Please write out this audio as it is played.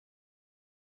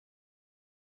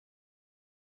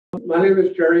My name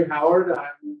is Gerald Howard.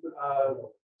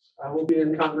 I will be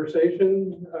in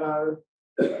conversation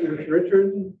with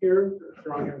Richard here,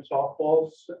 throwing him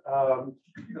softballs.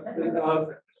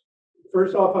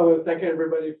 First off, I want to thank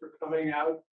everybody for coming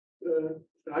out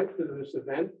tonight to this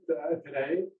event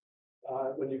today,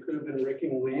 when you could have been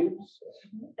raking leaves.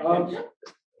 I'm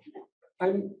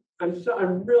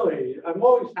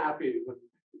always happy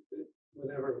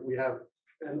whenever we have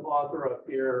an author up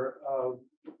here.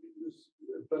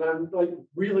 But I'm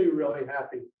really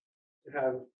happy to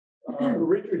have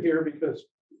Richard here because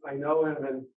I know him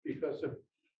and because of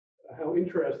how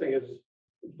interesting his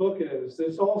book is.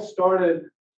 This all started,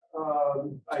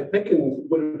 I think,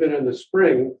 would have been in the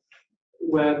spring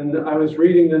when I was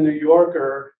reading the New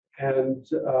Yorker, and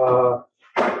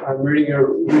I'm reading a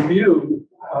review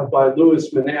by Louis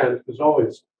Menand, who's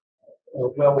always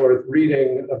well worth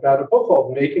reading, about a book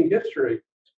called Making History.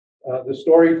 The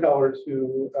storytellers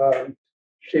who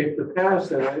shaped the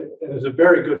past, and it was a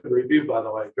very good review, by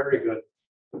the way, very good.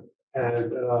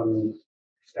 And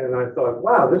I thought,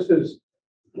 wow, this sounds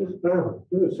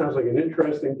like an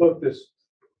interesting book. It's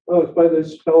by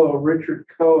this fellow Richard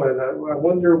Cohen. I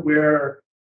wonder where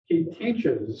he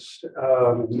teaches,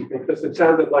 because it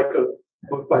sounded like a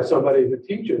book by somebody who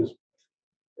teaches.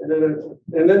 And then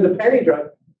the penny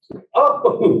dropped.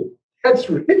 Oh, that's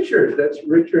Richard. That's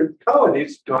Richard Cohen.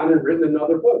 He's gone and written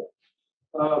another book.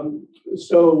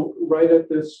 So right at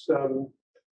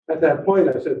that point,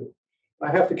 I said, I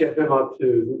have to get him up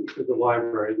to the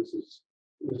library. This is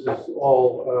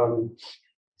all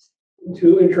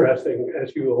too interesting,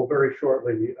 as you will very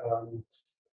shortly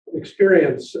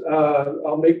experience.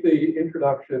 I'll make the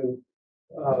introduction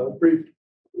brief.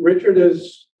 Richard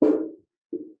is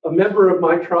a member of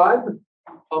my tribe,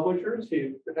 publishers.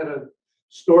 He had a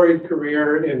storied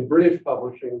career in British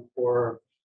publishing for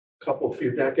a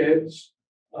few decades.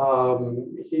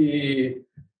 He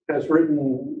has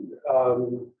written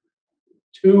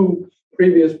 2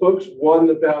 previous books, one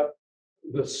about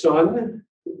the sun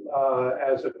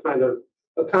as a kind of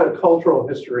cultural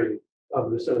history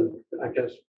of the sun, I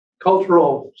guess,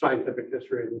 cultural scientific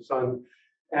history of the sun,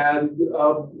 and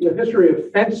the history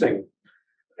of fencing.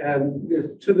 And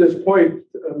to this point,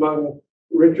 among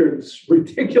Richard's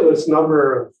ridiculous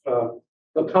number of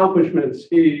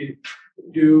accomplishments, you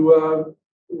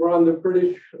were on the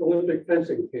British Olympic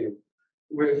fencing team,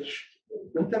 which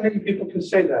not that many people can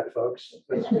say that, folks.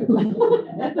 Let's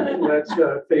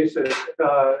face it.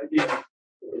 He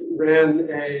ran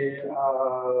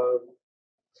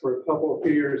for a couple of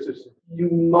years, this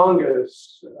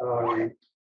humongous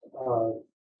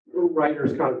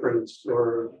writers' conference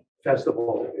or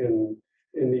festival in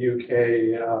the UK.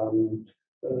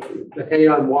 The Hay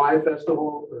on Wye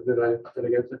Festival, or did I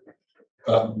get it?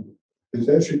 It's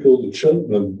actually called the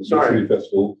Cheltenham Literary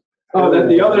Festival. Oh, that's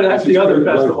the other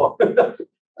festival.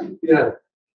 Yeah.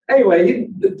 Anyway,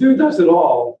 the dude does it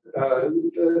all,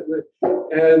 and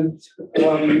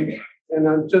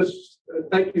I'm just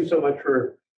thank you so much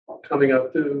for coming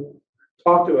up to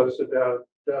talk to us about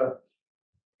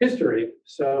history.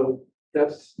 So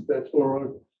that's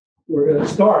where we're going to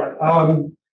start.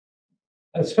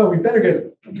 So we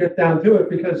better get down to it,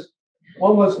 because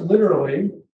almost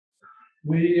literally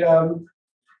we have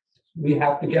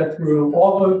to get through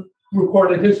all the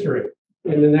recorded history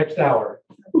in the next hour.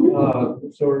 So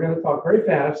we're going to talk very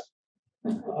fast.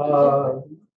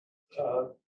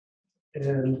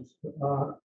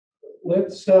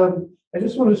 Let's. I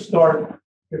just want to start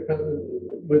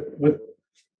with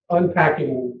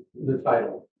unpacking the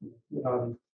title.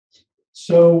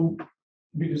 So,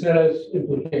 because that has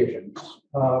implications.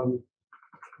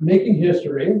 Making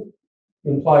history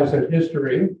implies that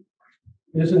history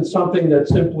isn't something that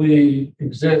simply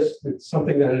exists, it's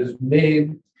something that is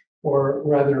made, or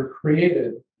rather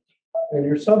created. And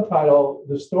your subtitle,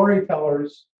 The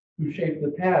Storytellers Who Shape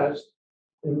the Past,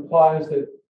 implies that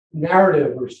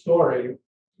narrative or story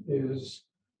is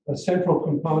a central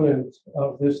component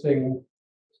of this thing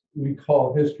we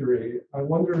call history. I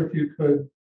wonder if you could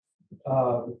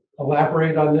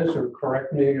elaborate on this, or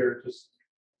correct me, or just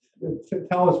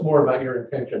tell us more about your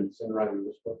intentions in writing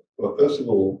this book. Well, first of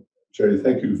all, Jerry,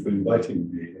 thank you for inviting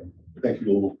me, and thank you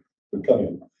all for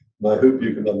coming. And I hope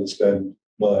you can understand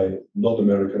my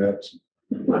non-American accent.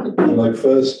 When I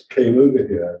first came over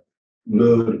here,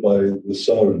 lured by the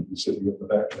siren sitting at the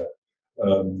back there,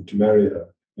 to marry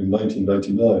her in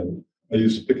 1999, I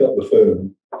used to pick up the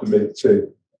phone to say,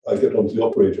 I get onto the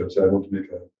operator and say, I want to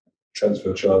make a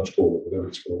transfer charge call, whatever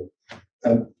it's called.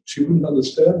 And she wouldn't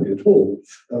understand me at all.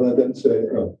 And I then say,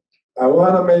 oh, I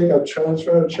want to make a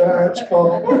transfer charge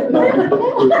call.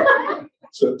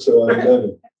 So I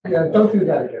learned it. Yeah, don't do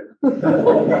that again.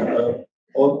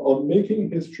 On making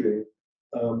history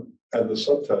and the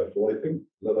subtitle, I think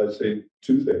that I say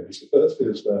two things. The first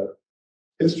is that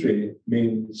history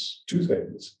means two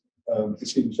things. It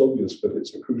seems obvious, but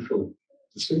it's a crucial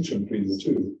distinction between the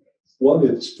two. One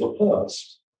is the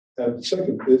past, and the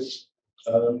second is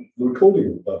the recording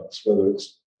of the past, whether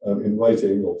it's in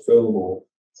writing or film or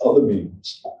other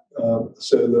means.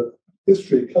 So that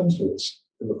history comes to us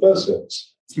in the first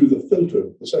sense through the filter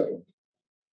of the second.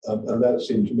 And that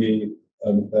seemed to me,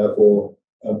 therefore,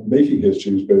 making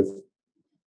history is both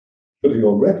putting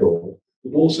on record,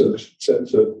 but also the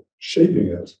sense of shaping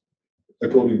it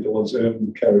according to one's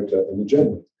own character and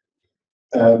agenda.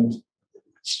 And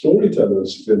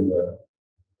storytellers is in there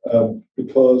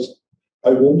because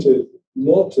I wanted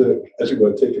not to, as it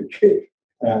were, take a kick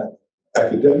at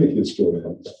academic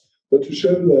historians, but to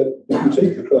show that if you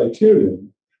take the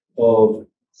criterion of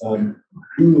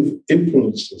who've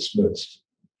influenced us most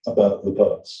about the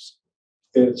past,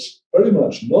 it's very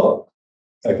much not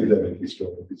academic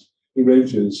historians. It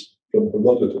ranges from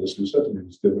Herodotus, who certainly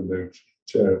was given no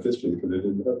chair of history because they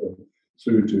didn't have them,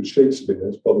 through to Shakespeare,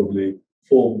 who's probably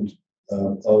formed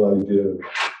our idea of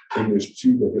English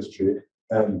Tudor history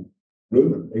and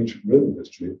ancient Roman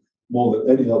history more than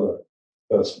any other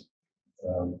person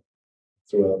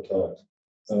throughout time,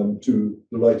 to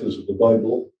the writers of the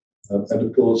Bible, and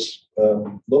of course,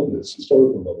 novelists,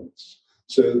 historical novelists.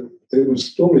 So it was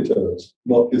storytellers,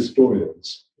 not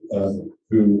historians,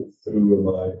 who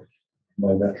were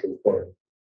my natural foreign.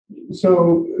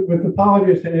 So, with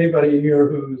apologies to anybody here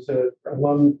who's an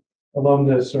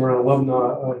alumnus or an alumna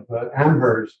of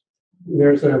Amherst,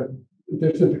 there's a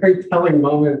very telling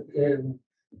moment in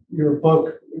your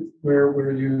book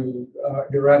where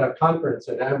you're at a conference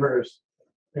at Amherst,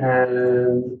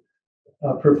 and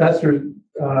a professor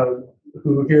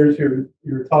who hears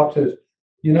your talk says,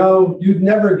 "You know, you'd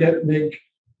never get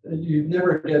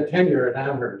tenure at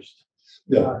Amherst."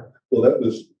 Yeah, well, that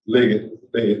was laying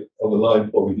it on the line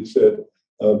for me. He said,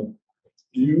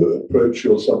 "You approach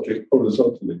your subject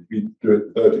horizontally. We do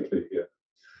it vertically here."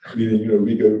 Meaning,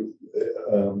 we go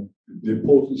the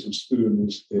importance of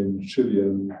spoons in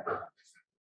Chilean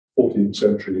 14th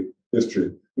century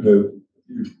history.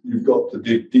 You've got to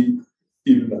dig deep,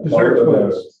 even at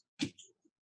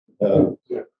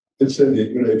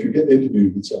incidentally, if you get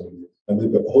interviewed with somebody and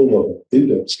they've got a whole lot of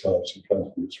index cards in front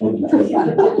of you, it's really fun.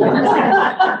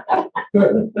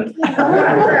 Good.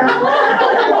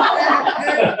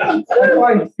 I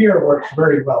find fear works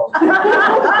very well.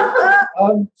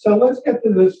 So let's get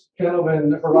to this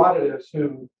gentleman, Herodotus,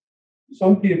 who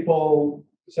some people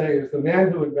say is the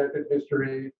man who invented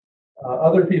history.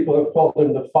 Other people have called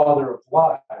him the father of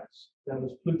lies. That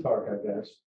was Plutarch, I guess.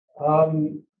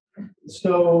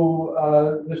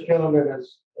 So this gentleman,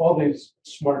 as all these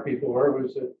smart people were,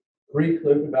 was a Greek,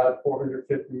 lived about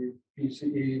 450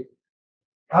 BCE.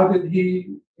 How did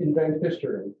he invent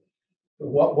history?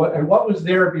 What was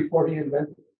there before he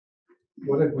invented it?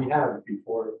 What did we have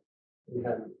before we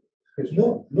had history?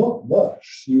 Not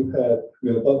much. You had,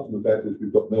 apart from the fact that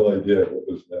we've got no idea what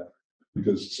was there,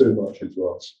 because so much is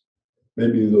lost.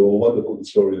 Maybe there were wonderful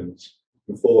historians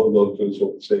before Herodotus or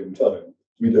at the same time.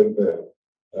 We don't know.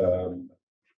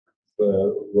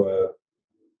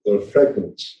 There are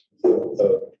fragments of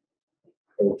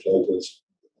Herodotus,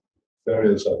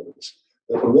 various others.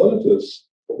 But Herodotus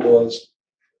was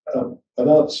an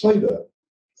outsider.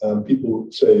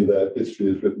 People say that history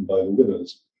is written by the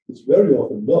winners. It's very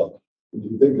often not. When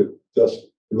you think of just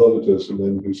Herodotus and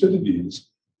then Thucydides,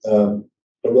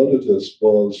 Herodotus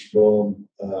was from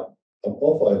an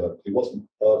off-island. He wasn't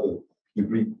part of the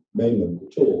Greek mainland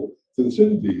at all.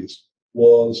 Thucydides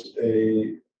was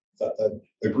a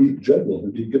Greek general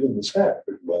who'd been given the sack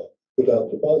pretty well, put out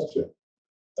to pasture.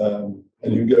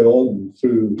 And you go on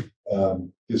through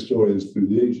historians through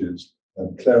the ages,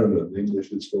 Clarendon, the English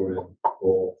historian,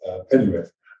 or anyway,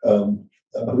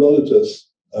 Herodotus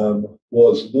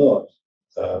was not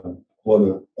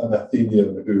an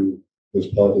Athenian who was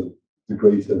part of the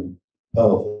great and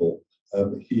powerful.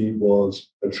 He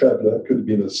was a traveler, could have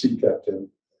been a sea captain,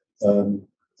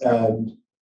 and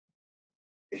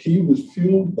he was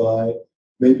fueled by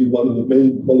maybe one of the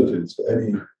main qualities for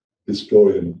any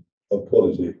historian of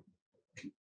quality,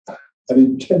 an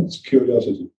intense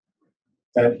curiosity.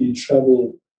 And he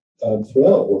traveled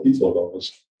throughout what he thought of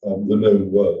as the known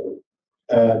world.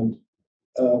 And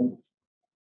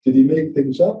did he make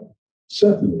things up?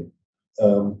 Certainly.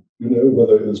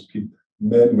 Whether it was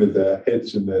men with their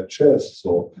heads in their chests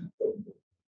or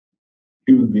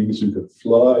human beings who could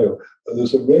fly.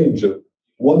 There's a range of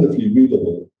wonderfully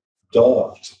readable,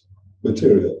 daft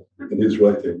material in his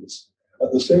writings.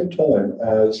 at the same time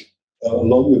as,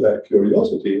 along with that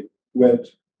curiosity, went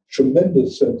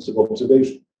tremendous sense of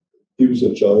observation. He was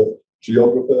a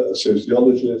geographer, a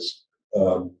sociologist,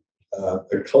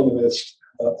 economist,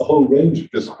 a whole range of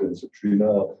disciplines which we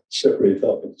now separate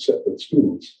up into separate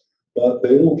schools. But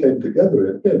they all came together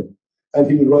in him, and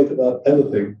he would write about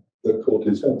anything that caught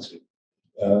his fancy.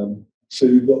 So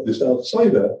you've got this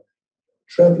outsider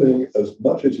traveling as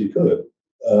much as he could.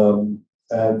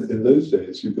 And in those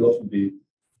days, you could often be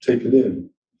taken in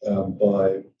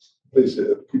by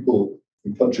people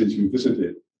in countries you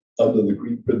visited under the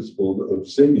Greek principle of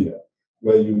xenia,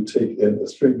 where you take in a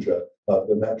stranger out of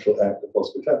the natural act of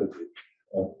hospitality.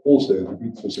 Also, the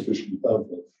Greeks were sufficiently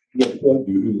powerful. You quite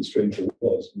knew who the stranger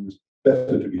was. It was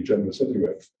better to be generous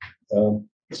anyway.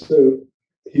 So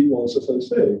he was, as I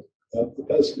say, the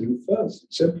person who first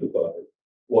exemplified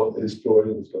what a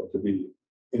historian has got to be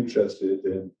interested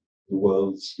in the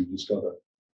worlds you discover.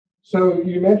 So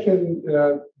you mentioned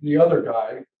the other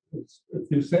guy,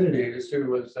 Thucydides, who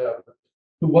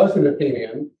was an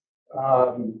Athenian,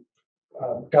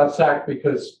 got sacked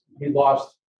because he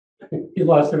lost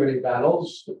too many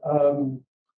battles.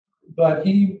 But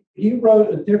he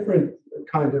wrote a different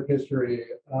kind of history.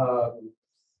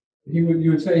 You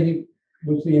would say he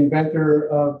was the inventor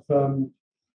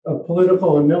of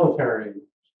political and military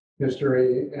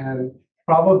history, and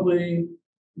probably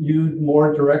viewed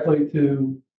more directly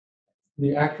to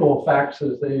the actual facts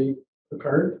as they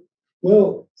occurred.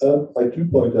 Well, I do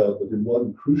point out that in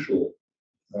one crucial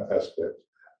aspect,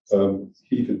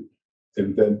 he could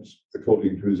invent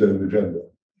according to his own agenda,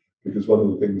 because one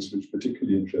of the things which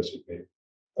particularly interested me,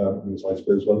 was, I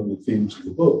suppose, one of the themes of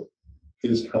the book,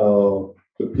 is how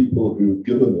the people who've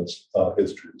given us our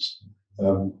histories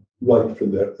write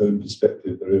from their own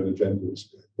perspective, their own agendas,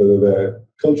 whether they're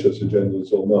conscious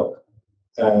agendas or not.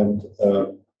 And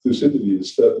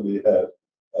Thucydides certainly had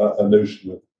a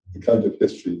notion of the kind of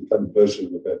history, the kind of version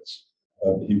of events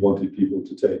he wanted people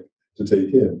to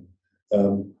take in.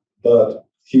 But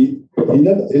he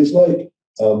never, it's like,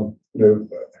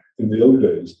 in the old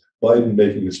days, Biden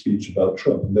making a speech about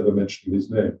Trump and never mentioning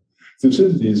his name.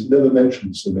 Thucydides never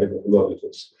mentions the name of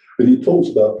Herodotus, but he talks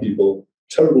about people,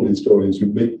 terrible historians who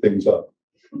make things up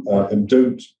and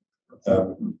don't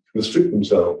restrict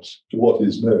themselves to what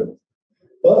is known.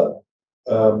 But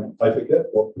I forget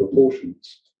what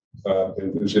proportions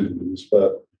in Thucydides,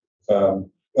 but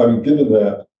given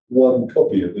that one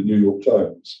copy of the New York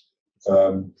Times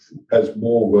has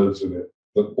more words in it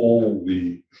than all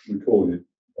the recorded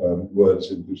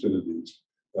words in Thucydides.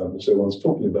 So one's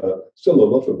talking about still a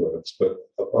lot of words, but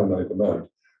a finite amount.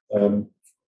 And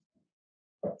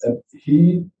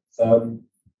he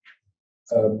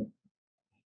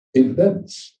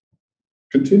invents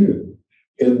continually,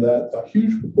 in that a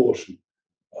huge proportion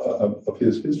of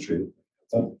his history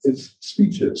is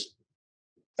speeches,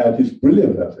 and he's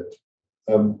brilliant at it.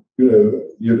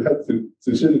 You'd have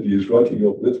Thucydides writing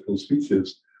your political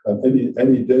speeches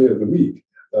any day of the week,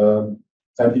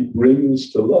 and he brings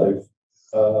to life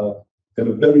in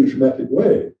a very dramatic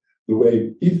way the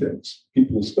way he thinks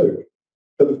people spoke.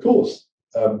 But of course,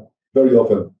 very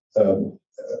often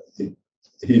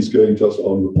he's going just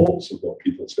on reports of what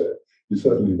people said. He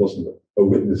certainly wasn't a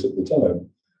witness at the time.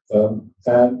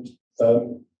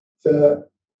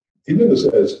 He never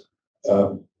says,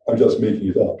 I'm just making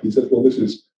it up. He says, well, this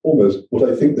is almost what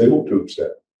I think they ought to have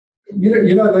said.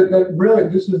 That really,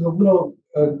 this is a little,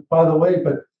 by the way,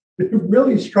 but it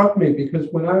really struck me because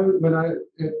when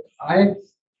I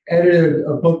edited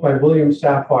a book by William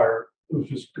Safire, which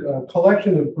was a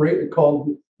collection of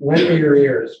called Lend Me Your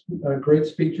Ears, great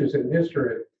speeches in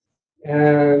history.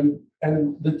 And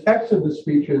the text of the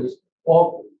speeches,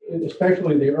 all,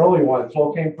 especially the early ones,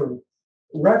 all came from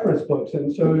reference books.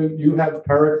 And so you have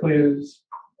Pericles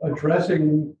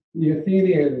addressing the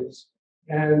Athenians.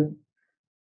 And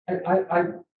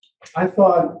I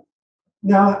thought,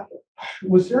 now,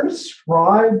 was there a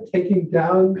scribe taking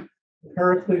down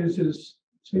Pericles'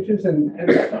 speeches? And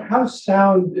how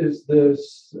sound is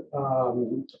this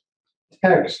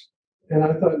text? And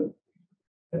I thought,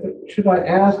 should I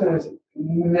ask? And I said,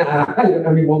 nah.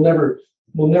 I mean, we'll never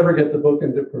get the book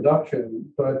into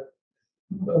production. But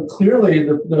clearly,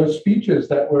 those speeches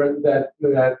that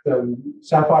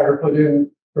Safire put in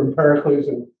from Pericles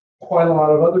and quite a lot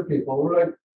of other people were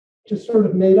like just sort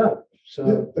of made up. So,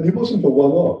 yeah, but he wasn't a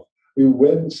one-off. I mean,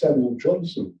 when Samuel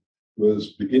Johnson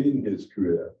was beginning his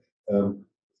career,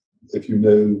 if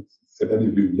any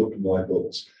of you look at my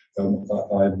books,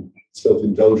 I'm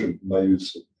self-indulgent in my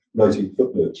use of writing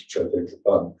footnotes, which I think are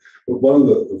fun. But one of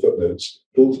the footnotes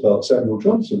talks about Samuel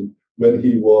Johnson when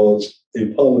he was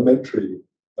a parliamentary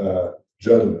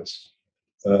journalist.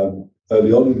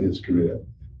 early on in his career,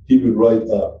 he would write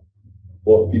up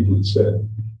what people had said.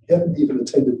 He hadn't even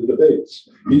attended the debates.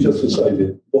 He just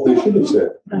decided what they should have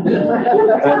said.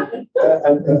 And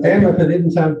damn if it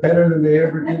didn't sound better than they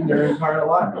ever did in their entire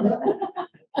life.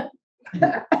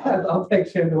 I'll take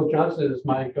Samuel Johnson as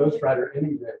my ghostwriter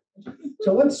any day.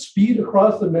 So let's speed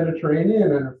across the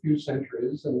Mediterranean in a few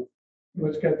centuries, and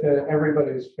let's get to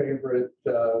everybody's favorite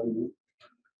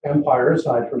empire,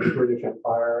 aside from the British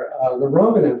Empire, the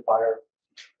Roman Empire.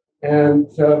 And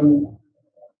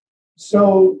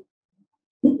so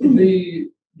the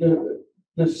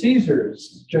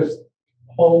Caesars just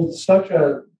hold such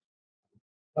a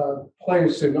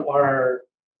place in our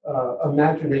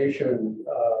imagination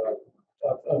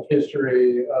of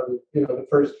history. The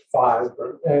first five,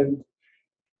 and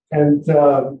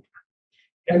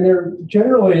they're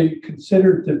generally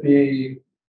considered to be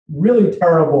really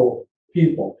terrible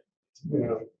people,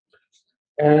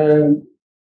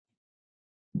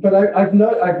 But I've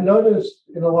noticed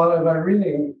in a lot of my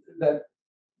reading that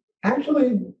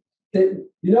actually,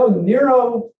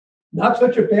 Nero, not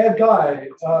such a bad guy.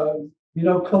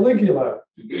 Caligula,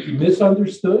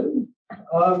 misunderstood,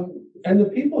 and the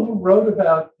people who wrote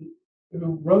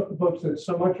the books that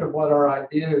so much of what our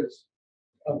ideas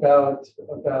about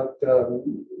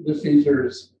the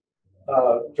Caesars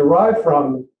derive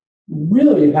from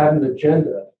really had an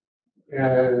agenda,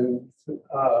 and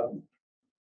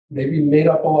maybe made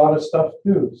up a lot of stuff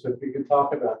too. So if we could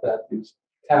talk about that, these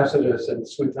Tacitus and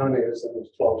Suetonius and those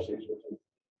 12 Caesars and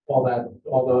all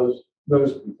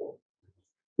those people.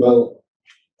 Well,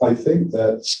 I think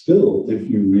that still, if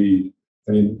you read,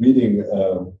 reading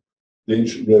the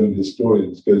ancient Roman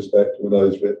historians goes back to when I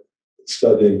was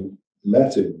studying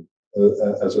Latin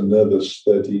as a nervous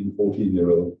 13,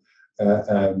 14-year-old,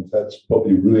 and that's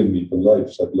probably ruined me for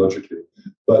life psychologically.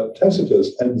 But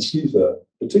Tacitus and Caesar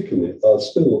particularly are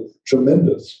still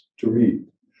tremendous to read.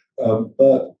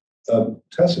 But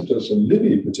Tacitus and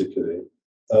Livy particularly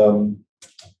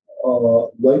are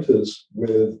writers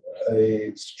with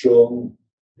a strong,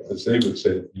 as they would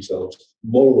say it themselves,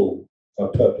 moral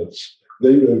purpose.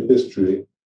 They wrote history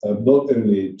not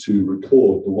only to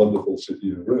record the wonderful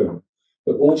city of Rome,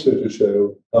 but also to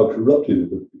show how corrupted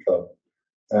it had become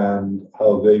and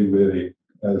how they really,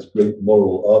 as great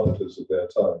moral arbiters of their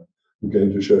time, were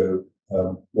going to show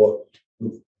what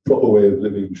the proper way of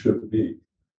living should be.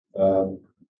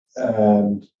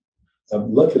 And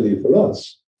luckily for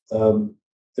us, in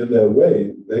their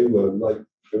way, they were like,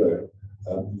 the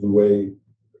way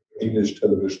English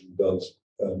television does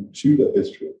Tudor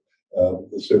history,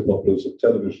 the soap operas of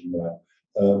television now,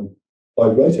 by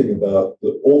writing about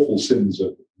the awful sins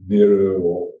of Nero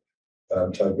or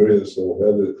Tiberius or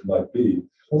whoever it might be.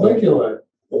 Caligula.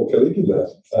 Or Caligula.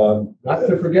 Not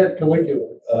to forget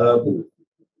Caligula.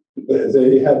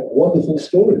 They have wonderful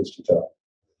stories to tell.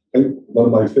 And one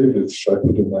of my favorites I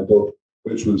put in my book,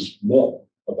 which was not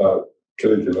about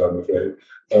Caligula, I'm afraid,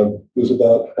 was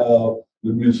about how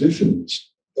the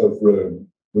musicians of Rome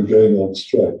were going on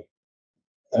strike.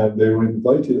 And they were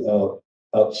invited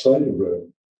outside of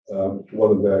Rome to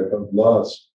one of their kind of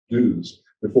last dues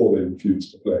before they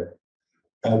refused to play.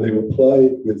 And they were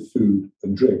plied with food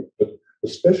and drink, but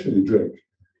especially drink,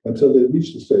 until they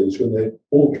reached the stage when they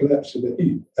all collapsed in a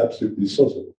heap, absolutely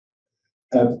sozzled.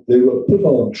 And they were put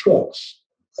on trucks,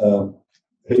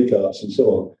 hay carts and so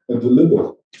on, and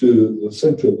delivered to the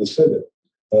center of the Senate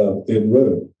in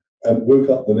Rome, and woke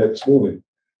up the next morning.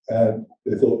 And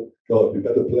they thought, God, we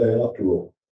better play after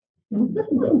all.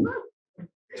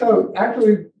 So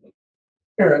actually,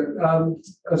 Aaron,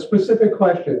 a specific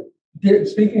question.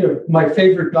 Speaking of my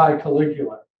favorite guy,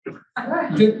 Caligula,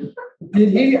 did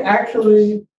he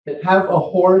actually have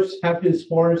his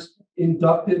horse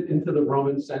inducted into the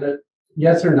Roman Senate?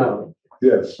 Yes or no?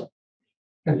 Yes.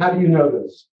 And how do you know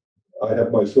this? I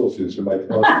have my sources in my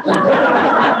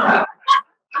car.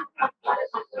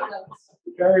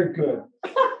 Very good.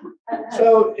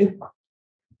 So,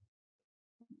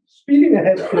 speeding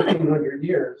ahead 1,500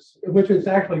 years, which is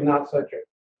actually not such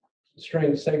a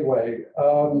strange segue,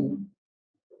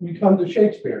 we come to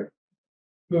Shakespeare,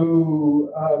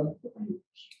 who,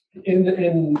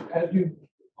 as you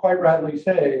quite rightly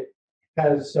say,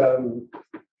 has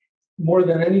more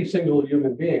than any single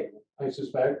human being, I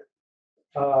suspect,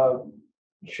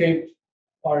 shaped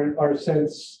our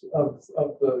sense of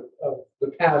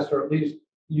the past, or at least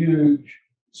huge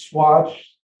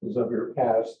swatches of your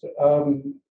past.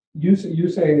 You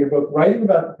say in your book, writing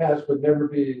about the past would never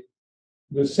be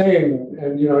the same.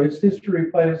 And his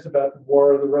history plays about the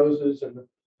War of the Roses and the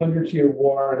 100-Year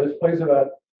War, and his plays about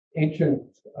ancient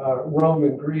Rome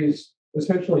and Greece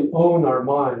essentially own our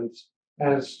minds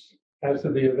as as to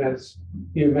the events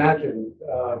he imagined,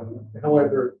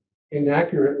 however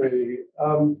inaccurately.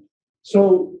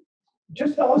 So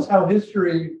just tell us how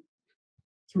history,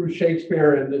 through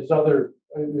Shakespeare and the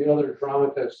other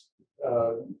dramatists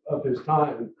of his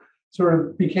time, sort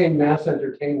of became mass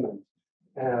entertainment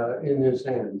in his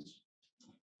hands.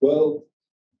 Well,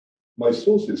 my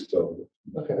sources tell me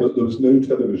Okay. that there was no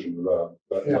television around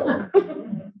that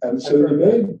time. And so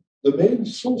the main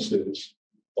sources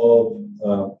of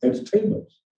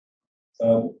entertainment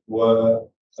were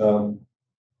the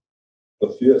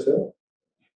theatre,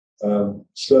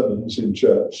 sermons in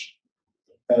church,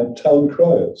 and town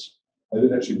criers. I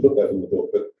didn't actually put that in the book,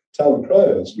 but town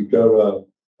criers would go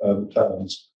around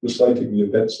towns reciting the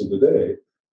events of the day.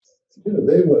 You know,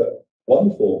 they were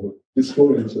one form of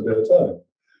historians of their time.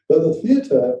 But the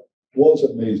theatre was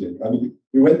amazing. I mean,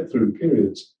 we went through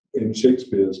periods in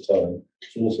Shakespeare's time.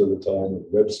 It's also the time of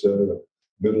Webster, of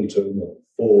Middleton, of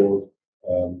Ford,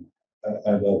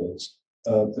 and others.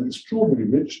 An extraordinarily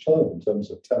rich time in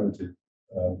terms of talented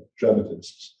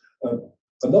dramatists.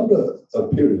 A number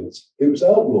of periods, it was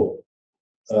outlawed.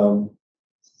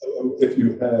 If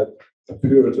you had a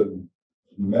Puritan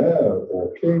mayor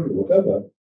or king or whatever,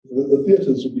 the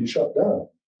theatres would be shut down.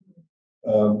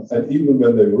 And even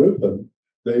when they were open,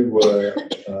 they were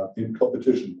in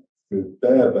competition with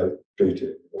bear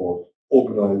baiting or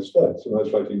organised fights. When I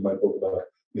was writing my book about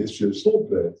the history of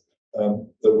swordplay,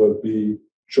 there would be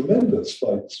tremendous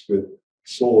fights with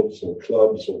swords or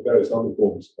clubs or various other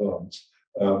forms of arms,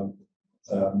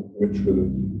 which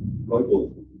would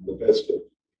rival the best of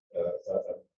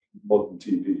modern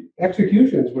TV.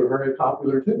 Executions were very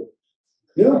popular too.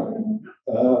 Yeah.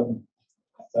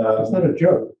 It's not a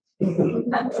joke.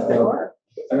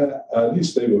 At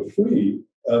least they were free,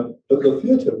 but the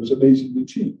theatre was amazingly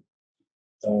cheap.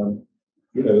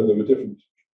 You know, there were different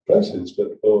prices,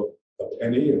 but for a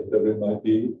penny or whatever it might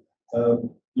be,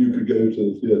 you could go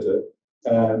to the theatre.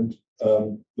 And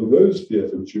the Rose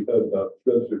Theatre, which you heard about,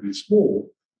 relatively small,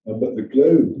 but the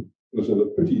Globe was of a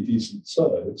pretty decent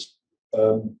size.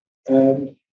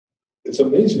 And it's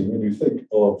amazing when you think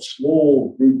of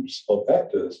small groups of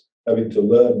actors having to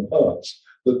learn parts.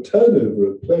 The turnover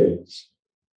of plays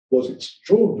was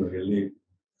extraordinarily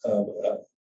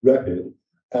rapid,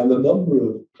 and the number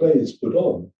of plays put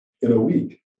on in a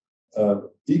week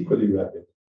equally rapid.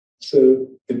 So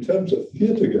in terms of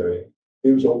theatre going,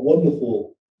 it was a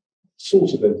wonderful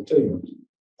source of entertainment,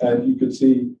 and you could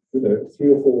see, you know, 3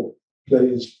 or 4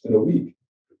 plays in a week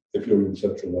if you're in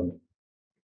central London.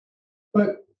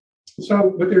 But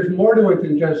there's more to it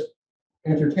than just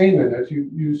entertainment, as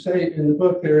you say in the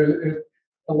book.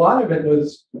 A lot of it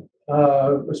was,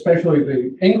 especially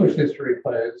the English history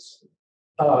plays,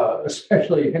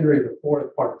 especially Henry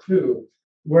IV Part 2,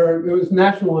 where it was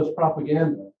nationalist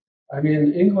propaganda. I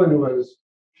mean, England was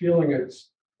feeling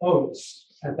its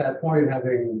oats at that point,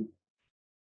 having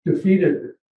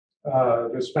defeated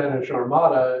the Spanish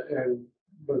Armada and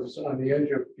was on the edge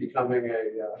of becoming a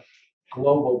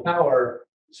global power.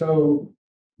 So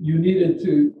you needed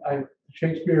to,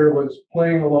 Shakespeare was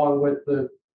playing along with the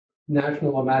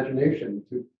national imagination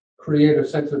to create a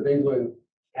sense of England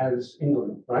as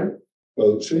England, right?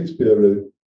 Well, Shakespeare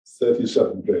wrote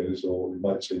 37 plays, or you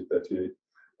might say 38,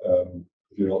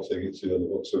 if you're not saying it's the other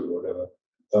books or whatever.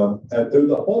 And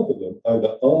over half of them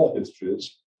either are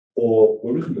histories or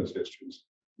were written as histories,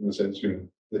 in the sense, you know,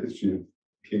 the history of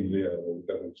King Lear or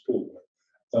whatever it's called.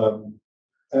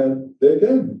 And they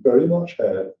again very much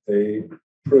had a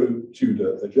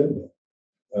pro-Tudor agenda.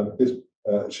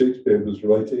 Shakespeare was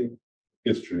writing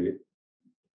history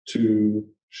to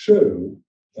show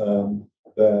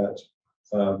that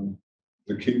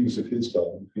the kings of his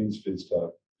time, queens of his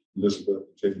time, Elizabeth,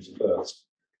 James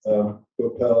I, were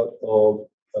part of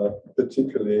a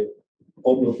particularly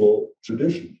honourable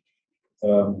tradition.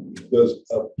 There's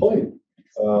a point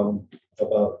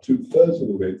about 2/3 of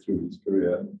the way through his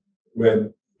career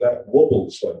when that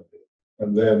wobbled slightly,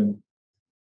 and then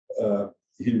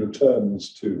he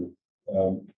returns to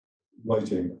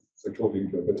writing according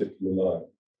to a particular line.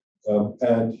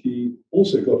 And he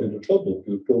also got into trouble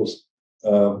because, of course,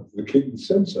 the king's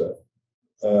censor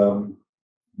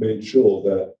made sure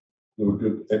that there were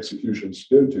good executions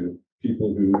to go to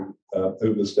people who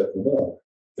overstepped the mark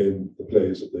in the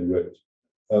plays that they wrote.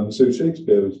 So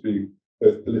Shakespeare was being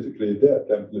both politically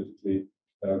adept and politically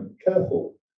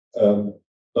careful.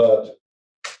 But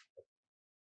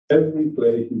every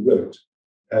play he wrote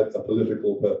had a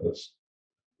political purpose,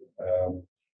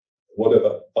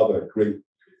 whatever other great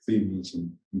themes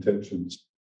and intentions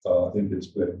are in his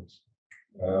plays.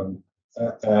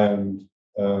 And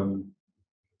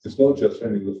it's not just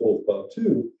Henry IV Part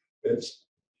 2, it's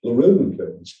the Roman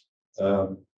kings,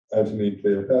 Antony,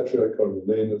 Cleopatra,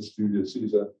 Coriolanus, Julius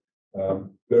Caesar,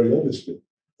 very obviously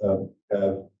have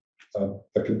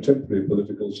a contemporary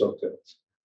political subtext.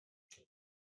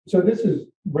 So this is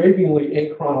ravingly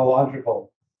achronological.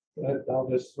 I'll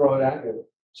just throw it at you.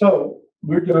 So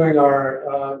we're doing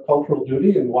our cultural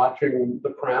duty and watching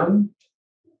The Crown.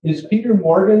 Is Peter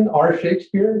Morgan our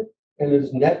Shakespeare, and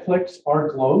is Netflix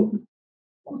our Globe?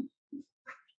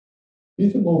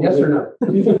 Peter Morgan, yes or no?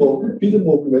 Peter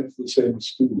Morgan went to the same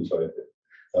school as I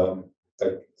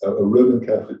did, a Roman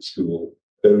Catholic school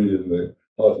buried in the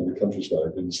heart of the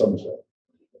countryside in Somerset.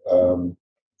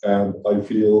 And I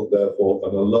feel, therefore,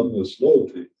 an alumnus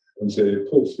loyalty and say, of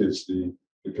course, it's the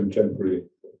contemporary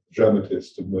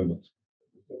dramatist of moment.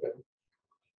 Okay.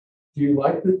 Do you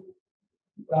like the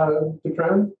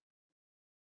Crown?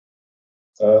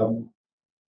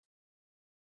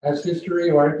 As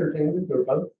history or entertainment or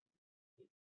both?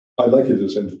 I like it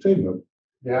as entertainment.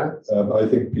 Yeah. I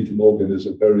think Peter Morgan is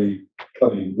a very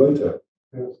cunning writer.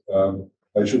 Yes.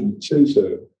 I shouldn't say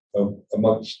so.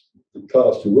 Amongst the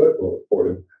cast who work for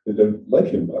him, they don't like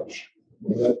him much.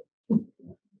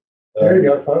 There you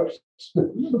go, folks.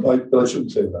 But I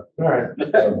shouldn't say that. All right.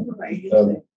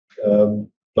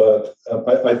 But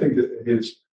I think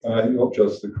his, not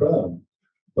just The Crown,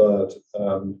 but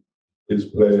his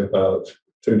play about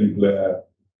Tony Blair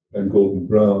and Gordon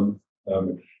Brown,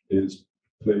 his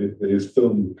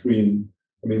film The Queen.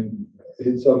 I mean,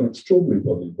 he's done extraordinary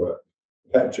body work.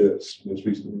 Patches most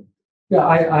recently. Yeah,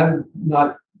 I'm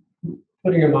not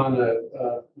putting him on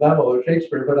a level of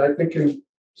Shakespeare, but I think in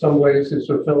some ways it's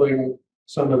fulfilling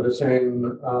some of the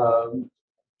same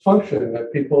function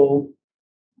that people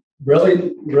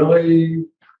really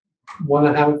want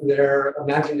to have their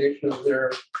imagination of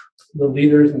the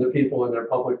leaders and the people in their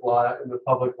public life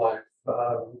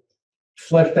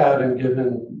fleshed out and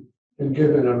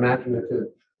given imaginative.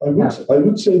 I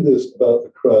would say this about The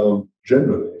Crown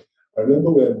generally. I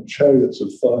remember when Chariots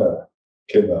of Fire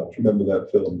came out. Remember that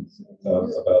film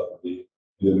about the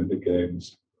Olympic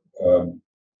Games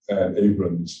and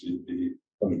Abrams, the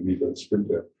 100-meter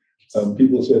sprinter.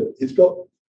 People said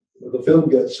the film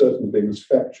gets certain things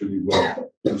factually wrong.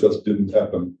 It just didn't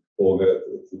happen, or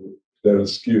they're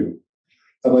askew.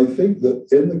 And I think that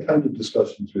in the kind of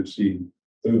discussions we've seen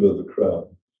over The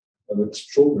Crown, an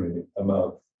extraordinary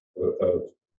amount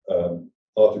of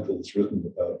articles written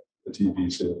about the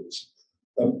TV series,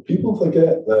 people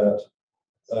forget that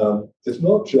it's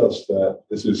not just that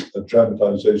this is a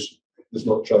dramatization. It's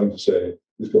not trying to say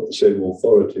it's got the same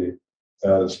authority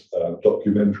as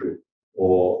documentary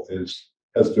or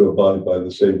has to abide by the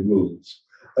same rules.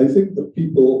 I think that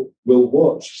people will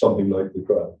watch something like The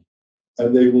Crown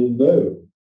and they will know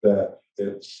that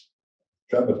it's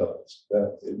dramatized,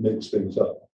 that it makes things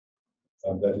up,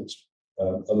 and that it's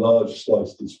a large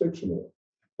slice that's fictional.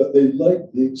 But they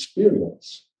like the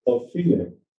experience of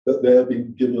feeling that they are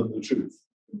being given the truth.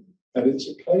 And it's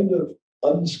a kind of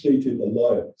unstated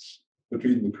alliance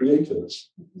between the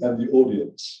creators and the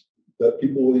audience that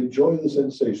people will enjoy the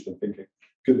sensation of thinking,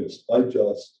 goodness, I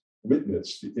just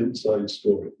witnessed the inside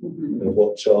story of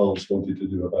what Charles wanted to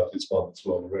do about his father's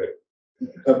long reign.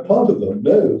 And part of them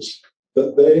knows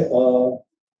that they are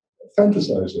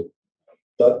fantasizing,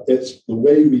 but it's the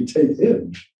way we take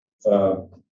in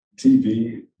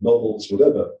TV, novels,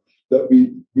 whatever, that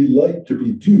we like to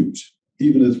be duped,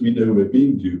 even as we know we're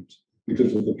being duped,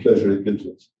 because of the pleasure it gives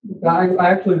us. I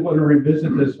actually want to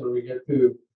revisit this when we get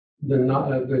to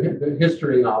the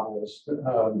history novelist,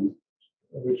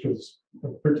 which is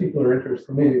of particular interest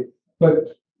to me.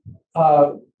 But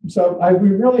we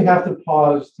really have to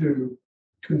pause to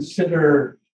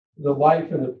consider the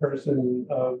life and the person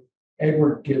of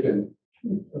Edward Gibbon,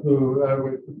 who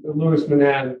Louis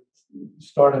Manan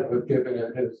started with Gibbon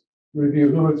in his review,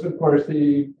 who is, of course,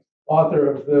 the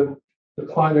author of the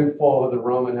Decline and Fall of the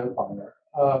Roman Empire,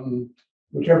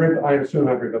 which I assume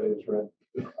everybody has read.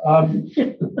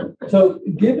 So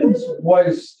Gibbon's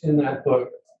voice in that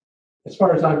book, as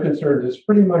far as I'm concerned, is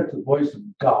pretty much the voice of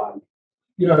God.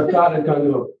 You know, if God had gone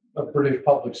to a British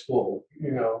public school,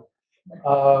 you know.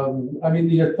 I mean,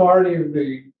 the authority of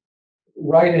the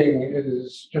writing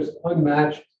is just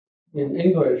unmatched in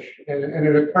English. And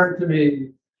it occurred to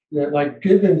me that, like,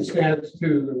 Gibbon stands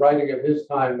to the writing of his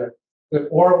time, that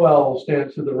Orwell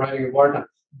stands to the writing of our time.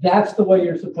 That's the way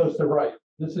you're supposed to write.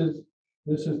 This is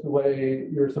the way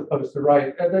you're supposed to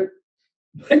write. And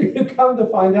then you come to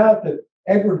find out that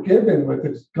Edward Gibbon, with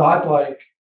his godlike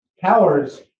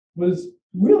powers, was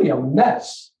really a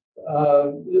mess,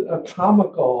 a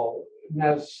comical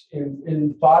mess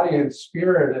in body and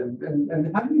spirit.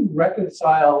 And how do you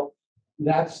reconcile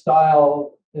that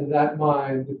style and that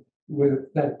mind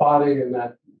with that body and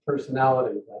that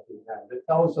personality that he had.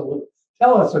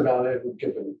 Tell us about Edward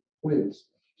Gibbon, please.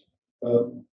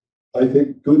 I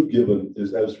think good Gibbon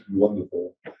is absolutely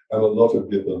wonderful, and a lot of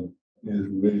Gibbon is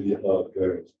really hard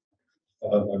going,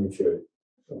 I'm afraid.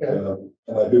 Okay. And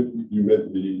I hope you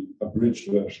read the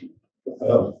abridged version.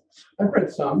 I've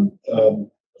read some.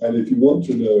 And if you want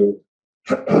to know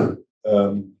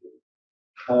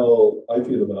how I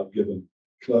feel about Gibbon,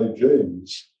 Clive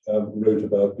James wrote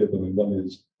about Gibbon in one of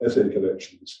his essay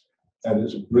collections, and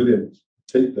it's a brilliant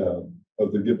takedown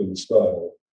of the Gibbon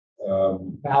style.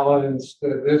 Balanced,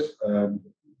 this,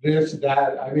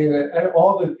 that. I mean,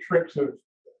 all the tricks of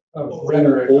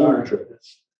rhetoric. All the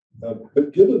tricks.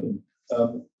 But Gibbon,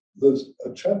 there's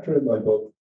a chapter in my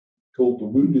book called The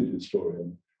Wounded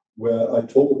Historian, where I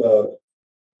talk about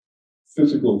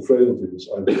physical frailties,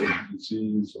 either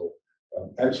disease or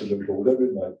accident or whatever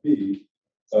it might be,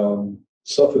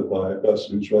 suffered by a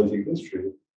person who's writing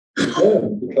history,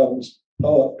 then becomes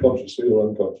part consciously or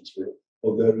unconsciously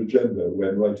of their agenda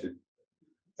when writing.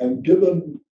 And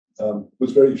Gibbon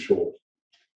was very short,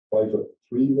 5'3",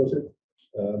 was it?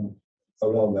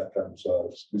 Around that kind of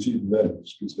size, which even then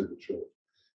was considered short.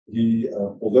 He,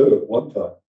 although at one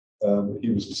time he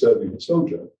was a serving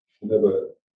soldier, he never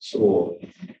saw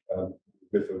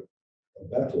with a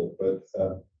battle, but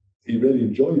he really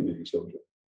enjoyed being a soldier,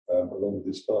 along with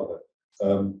his father.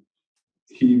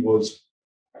 He was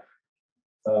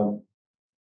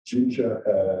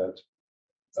ginger-haired,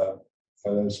 how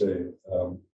do I say,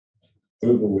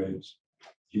 overweight.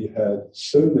 He had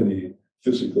so many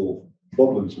physical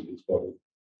problems with his body.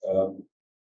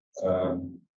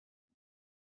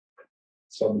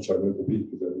 Some which I won't repeat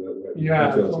because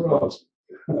yeah, details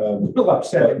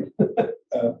upsetting.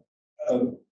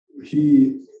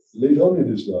 He, late on in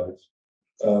his life,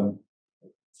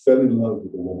 fell in love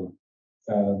with a woman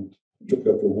and took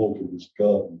her for a walk in his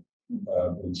garden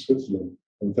in Switzerland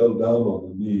and fell down on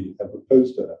her knee and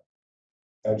proposed to her.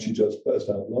 And she just burst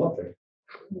out laughing,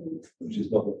 which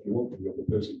is not what you want when you're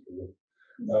proposing to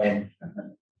her.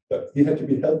 But he had to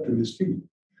be helped to his feet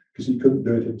because he couldn't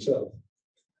do it himself.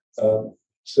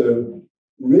 So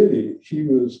really, he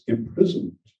was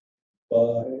imprisoned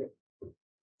by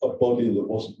a body that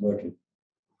wasn't working.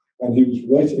 And he was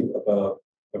writing about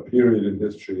a period in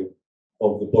history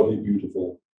of the body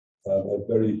beautiful, a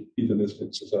very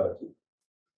hedonistic society.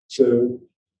 So,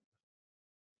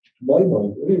 to my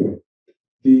mind, anyway,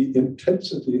 the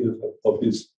intensity of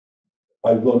his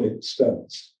ironic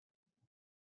stance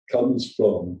comes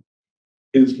from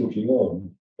his looking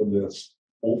on from this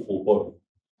awful body,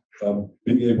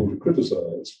 being able to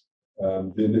criticize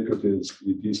the iniquities,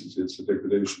 the indecencies, the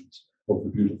degradations of the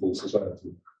beautiful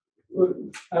society.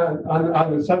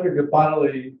 On the subject of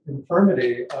bodily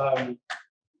infirmity,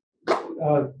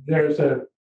 there's a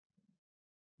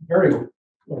very,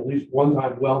 or at least one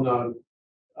time well-known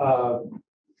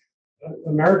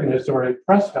American historian,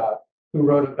 Prescott, who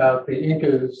wrote about the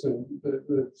Incas and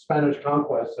the Spanish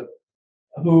conquest,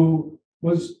 who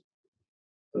was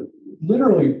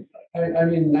literally, I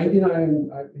mean, 99,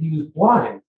 he was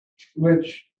blind,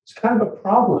 which is kind of a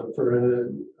problem for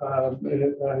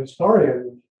a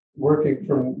historian working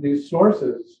from these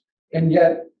sources. And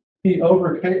yet he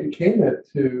overcame it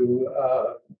to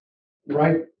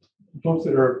write books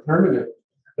that are permanent.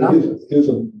 Here's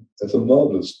a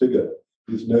marvelous figure.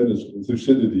 He's known as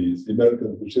Thucydides, the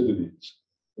American Thucydides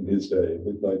in his day,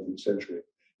 mid-19th century.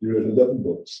 He wrote 11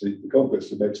 books, the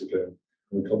Conquest of Mexico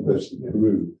and the Conquest of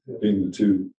Peru being the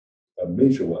two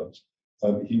major ones.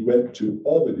 He went to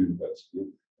Harvard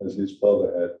University, as his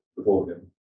father had before him.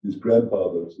 His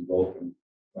grandfather was involved in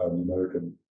the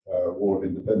American War of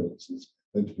Independence. He's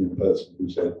meant to be the person who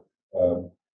said,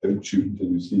 don't shoot until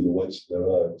you see the whites of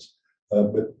their eyes.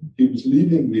 But he was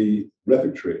leading the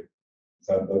refectory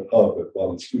at Harvard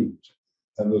while a student,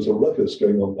 and there was a ruckus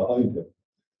going on behind him,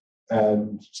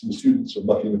 and some students were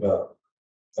mucking about.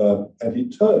 And he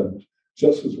turned,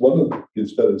 just as one of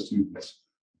his fellow students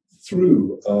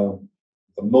threw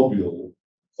a nobule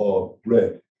of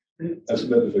bread. As a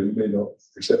metaphor, you may not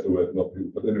accept the word nobule,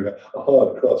 but anyway, a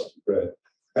hard crust of bread.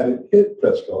 And it hit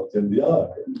Prescott in the eye,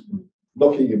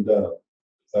 knocking him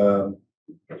down,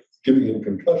 giving him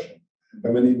concussion.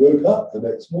 And when he woke up the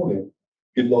next morning,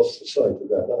 he'd lost the sight of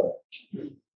that eye.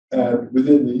 And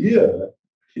within the year,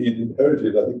 he'd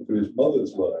inherited, I think, through his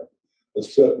mother's line, a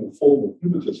certain form of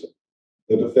rheumatism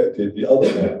that affected the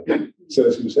other eye. So,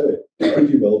 as you say,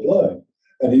 pretty well blind.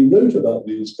 And he wrote about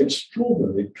these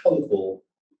extraordinarily colourful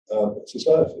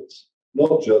societies,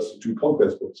 not just the two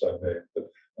conquest books I made,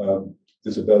 but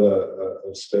Isabella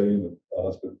of Spain and her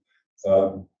husband.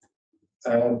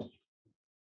 And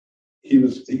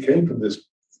he came from this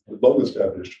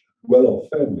long-established, well-off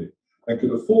family and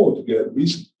could afford to get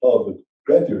recent Harvard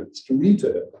graduates to read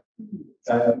to him.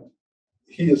 And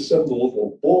he assembled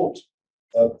or bought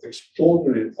an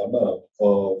extraordinary amount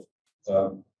of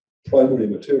primary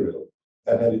material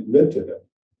and had it read to him.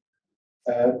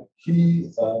 And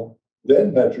he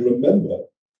then had to remember,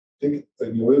 think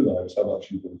in your own lives how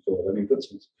much you've been taught. I mean, for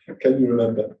instance, can you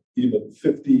remember even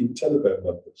 15 telephone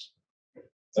numbers?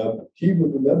 He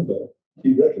would remember,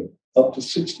 he reckoned, up to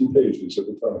 60 pages at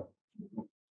a time.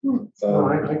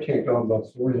 I can't go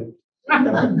about 40.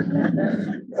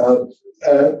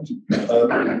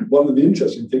 One of the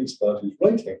interesting things about his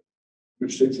writing,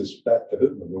 which takes us back to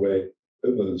Homer, the way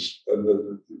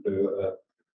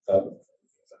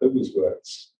Homer's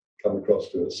works come across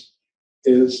to us,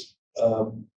 is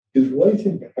his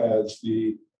writing has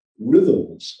the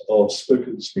rhythms of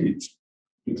spoken speech,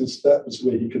 because that was the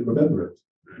way he could remember it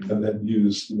and then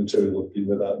use the material that he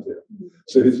read out there.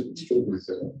 So he's an extraordinary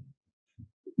thing.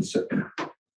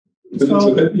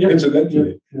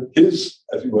 Incidentally, his,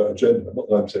 as it were, agenda, not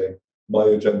that I'm saying my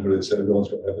agenda is everyone's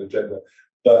got to have an agenda,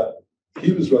 but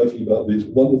he was writing about these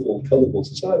wonderful, colourful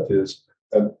societies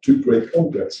to great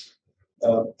progress.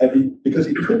 And because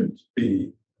he couldn't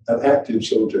be an active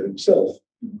soldier himself,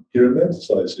 he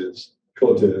romanticized his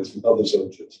courtiers and other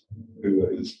soldiers who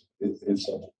were his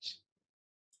subjects.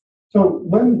 So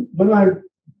when I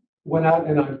went out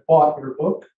and I bought your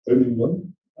book, Only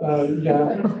one?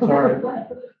 Yeah, sorry.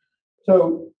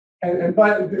 So, and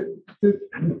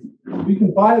you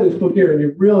can buy this book here, and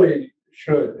you really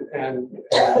should. And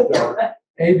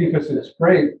because it's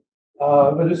great,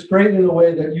 but it's great in a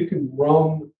way that you can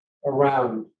roam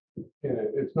around in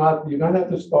it. It's not, you don't have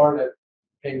to start at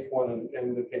page 1 and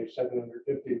end at page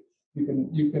 750.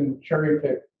 You can cherry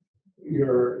pick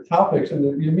your topics. And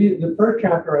the first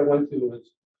chapter I went to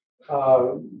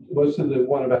was to the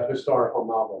one about historical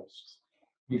novels,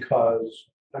 because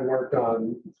I worked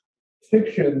on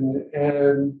fiction,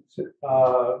 and it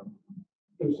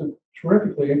was a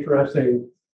terrifically interesting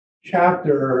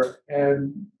chapter,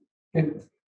 and it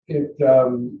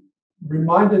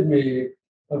reminded me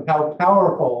of how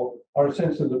powerful our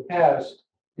sense of the past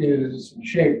is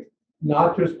shaped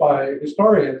not just by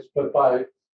historians but by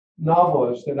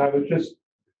novelists. And I would just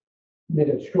made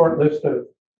a short list of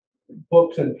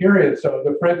books and periods. So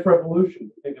the French Revolution,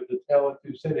 we think of The Tale of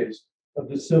Two Cities. Of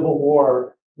the Civil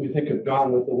War, we think of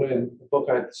Gone with the Wind, a book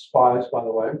I despise, by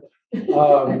the way.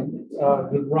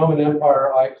 The Roman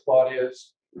Empire, I,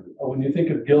 Claudius. When you think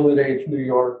of Gilded Age New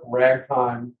York,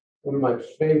 Ragtime, one of my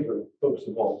favorite books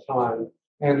of all time.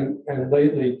 And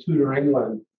lately, Tudor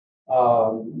England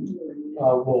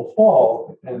will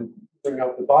fall and bring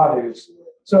up the bodies.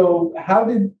 So how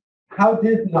did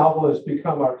novelists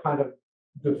become our kind of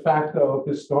de facto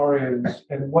historians,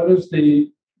 and what is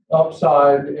the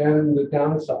upside and the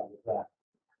downside of that?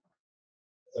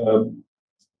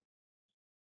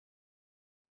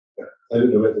 I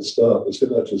don't know where to start. There's so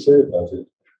much to say about it.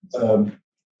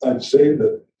 I'd say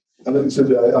that, and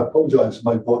I apologize for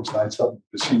my voice. I had some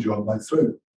procedure on my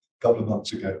throat a couple of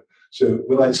months ago. So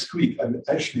when I squeak, I'm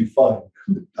actually fine.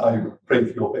 I pray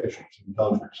for your patience and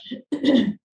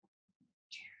indulgence.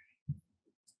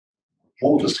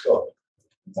 Walter Scott.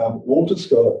 Walter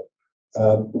Scott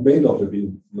may not have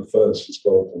been the first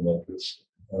historical novelist.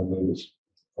 There was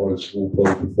Horace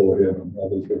Walpole before him and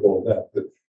others before that. But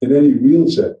in any real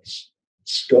sense,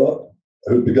 Scott,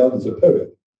 who had begun as a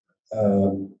poet,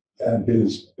 and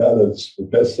his ballads were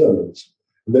bestsellers.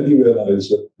 And then he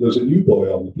realized that there was a new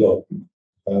boy on the block,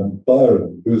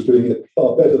 Byron, who was doing it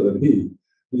far better than he.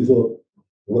 And he thought,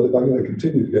 well, if I'm going to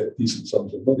continue to get decent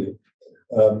sums of money,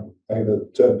 I'm going to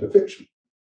turn to fiction.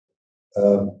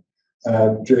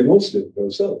 And Jane Austen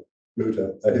herself wrote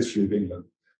a history of England,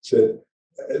 said,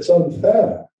 it's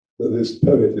unfair that this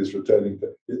poet is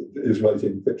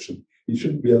writing fiction. He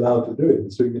shouldn't be allowed to do it.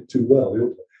 He's doing it too well. He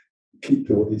ought to keep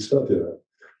to what he started at.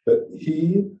 But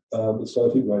he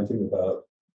started writing about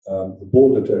the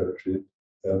border territory,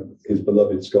 his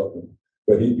beloved Scotland,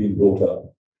 where he'd been brought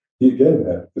up. He again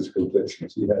had physical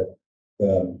afflictions. He had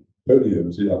polio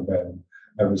as a young man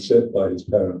and was sent by his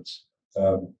parents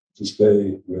to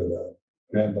stay with a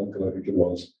granduncle, I think it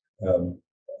was,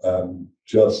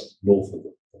 just north of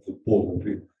the border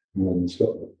between England and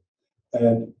Scotland.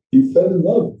 And he fell in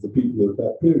love with the people of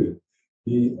that period.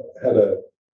 He had a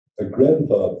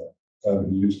grandfather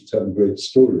who used to tell him great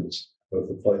stories of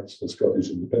the fights for Scottish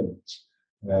independence,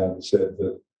 and said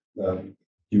that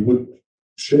he wouldn't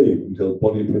shave until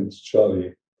Bonnie Prince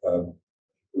Charlie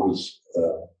was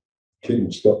King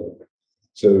of Scotland.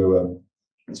 So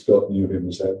Scott knew him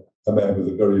as that a man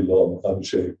with a very long,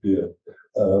 unshaved beard.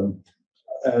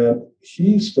 And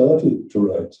he started to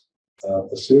write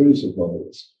a series of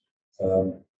novels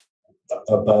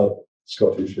about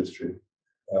Scottish history.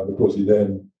 Of course, he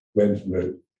then went and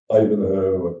wrote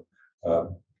Ivanhoe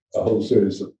and a whole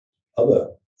series of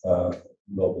other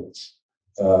novels,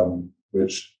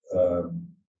 which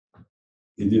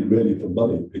he did really for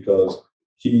money, because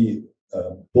he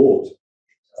bought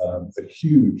a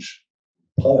huge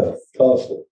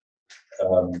castle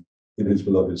in his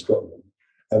beloved Scotland,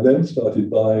 and then started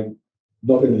buying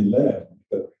not only land,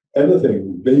 but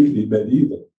anything vaguely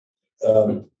medieval.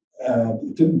 And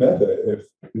it didn't matter if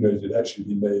it had actually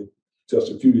been made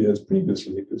just a few years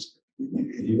previously, because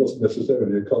he wasn't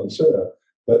necessarily a connoisseur,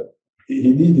 but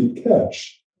he needed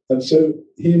cash. And so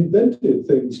he invented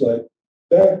things like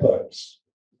bagpipes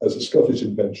as a Scottish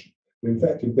invention. In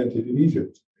fact, invented in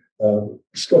Egypt.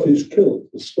 Scottish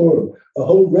kilt, the sporran, a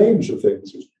whole range of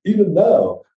things, which even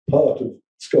now part of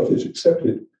Scottish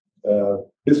accepted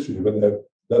history, when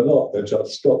they're not, they're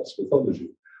just Scots mythology,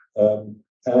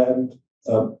 and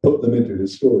put them into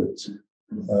his stories.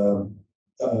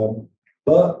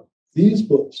 But these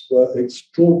books were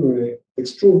extraordinarily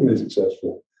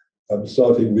successful,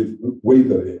 starting with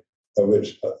Waverley,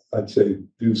 which I'd say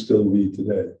do still read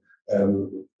today.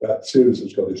 And that series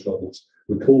of Scottish novels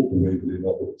were called the Waverley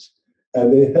novels.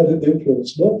 And they had an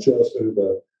influence not just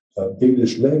over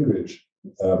English language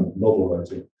novel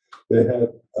writing. They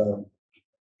had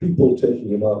people taking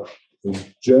them up in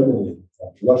Germany,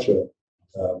 Russia,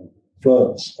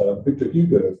 France. Victor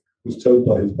Hugo was told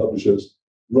by his publishers,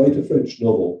 write a French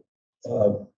novel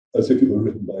as if it were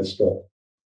written by Scott.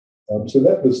 So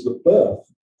that was the birth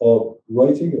of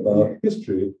writing about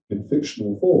history in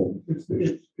fictional form.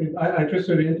 I just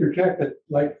sort of interject that,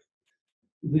 like,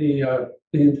 the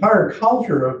entire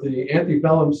culture of the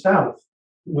antebellum South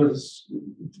was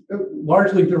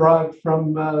largely derived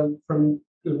from the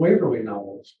Waverley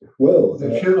novels. Well,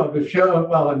 And I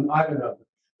don't know,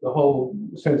 the whole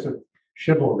sense of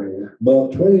chivalry.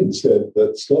 Mark Twain said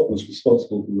that Scott was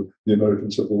responsible for the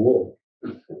American Civil War.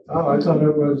 Oh, I thought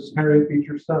it was Harry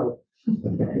Beecher Stowe.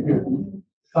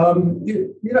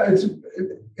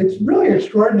 It's really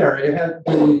extraordinary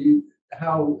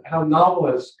how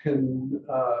novelists can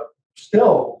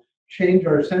still change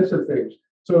our sense of things.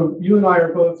 So you and I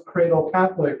are both cradle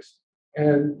Catholics,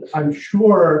 and I'm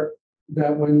sure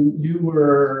that when you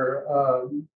were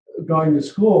going to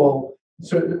school,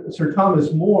 Sir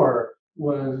Thomas More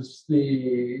was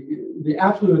the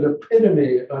absolute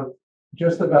epitome of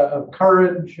just about of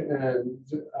courage and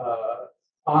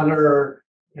honor.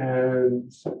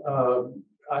 And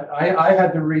I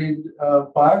had to read a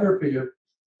biography of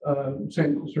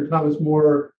Sir Thomas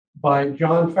More by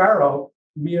John Farrow,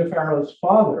 Mia Farrow's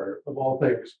father, of all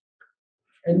things.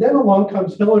 And then along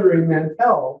comes Hilary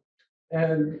Mantel,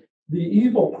 and the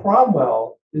evil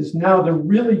Cromwell is now the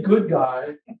really good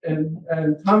guy, and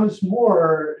Thomas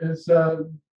More is a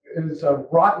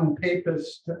rotten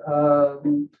papist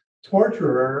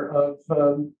torturer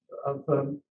of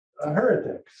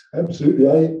heretics. Absolutely.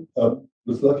 I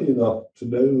was lucky enough to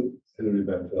know Hilary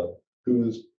Mantel, who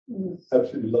was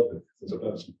absolutely lovely as a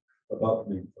person, apart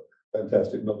from being a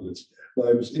fantastic novelist. And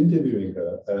I was interviewing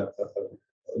her at the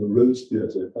Rose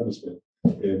Theatre in Hammersmith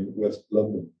in West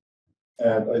London.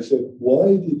 And I said,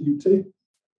 why did you take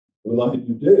the line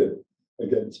you did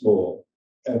against More?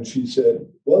 And she said,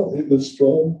 well, it was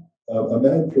from A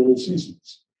Man for All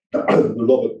Seasons, the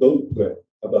Robert Gold play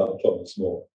about Thomas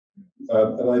More.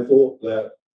 And I thought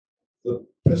that the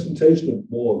presentation of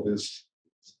More, this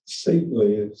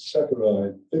saintly,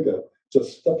 saccharine figure,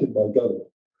 just stuck in my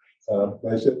gullet.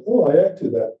 And I said, oh, I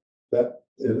acted that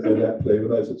in that play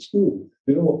when I was at school.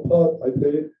 You know what part I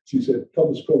played? She said,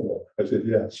 Thomas Cromwell. I said,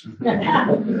 yes.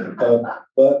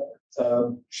 But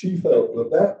she felt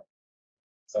that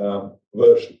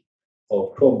version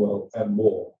of Cromwell and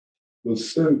More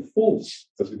was so false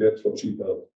as against what she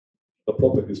felt a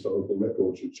proper historical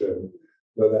record should show,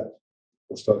 that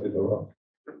started her off.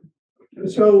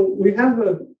 So we have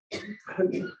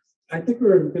I think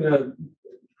we're going to,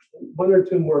 one or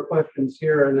two more questions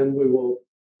here, and then we will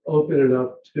open it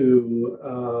up to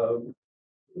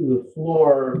the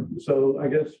floor. So I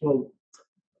guess we'll,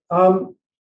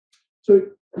 so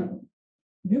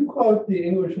you quote the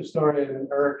English historian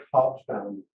Eric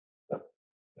Hobsbawm,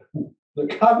 the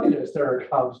communist Eric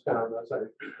Hobsbawm, I say.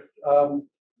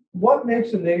 What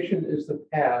makes a nation is the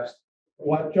past.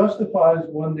 What justifies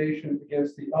one nation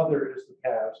against the other is the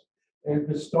past. And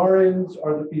historians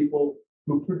are the people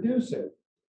who produce it.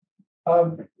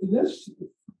 This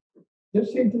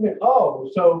seemed to me,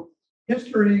 so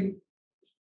history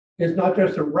is not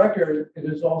just a record, it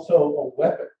is also a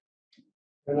weapon.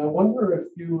 And I wonder if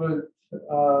you would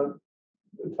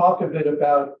talk a bit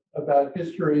about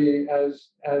history as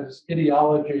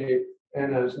ideology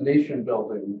and as nation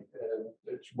building and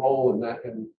its role in that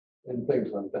and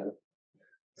things like that.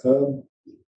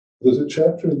 There's a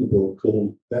chapter in the book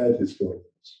called Bad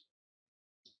Historians.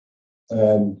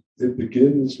 And it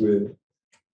begins with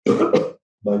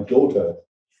my daughter,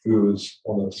 who is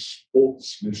on a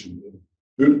sports mission in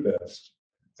Budapest.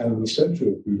 And in the center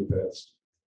of Budapest,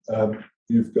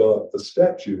 you've got a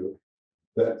statue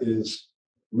that is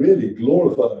really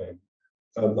glorifying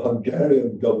the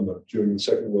Hungarian government during the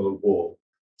Second World War,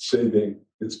 saving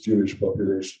its Jewish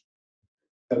population.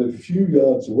 And a few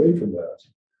yards away from that,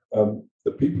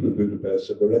 the people of Budapest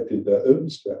have erected their own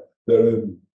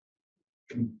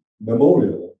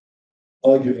memorial,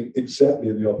 arguing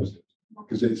exactly the opposite,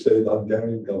 because they say the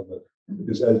Hungarian government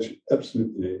is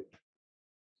absolutely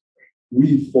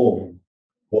reforming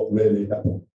what really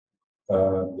happened,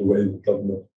 the way the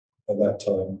government at that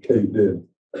time caved in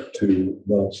to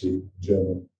Nazi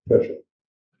German pressure.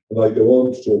 And I go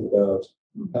on to talk about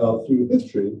how through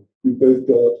history, we've both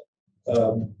got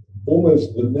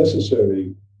almost the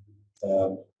necessary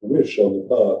wish on the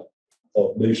part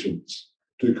of nations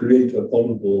to create an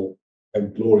honorable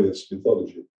and glorious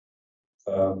mythology.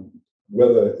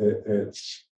 Whether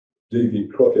it's Davy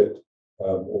Crockett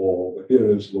or the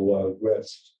heroes of the Wild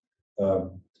West,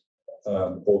 or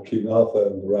King Arthur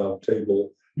and the Round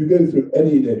Table, you go through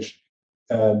any nation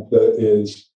and there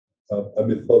is a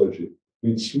mythology. I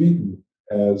mean, Sweden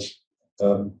has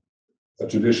a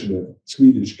tradition of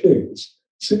Swedish kings.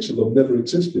 6 of them never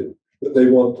existed, but they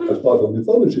want, as part of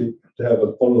mythology, to have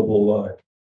an honorable line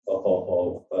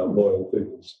of royal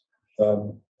figures.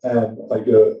 And I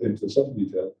go into some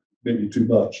detail, maybe too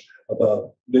much,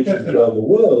 about nations around the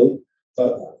world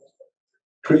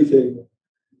creating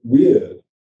weird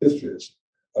histories.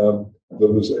 There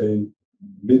was a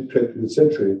mid-20th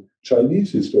century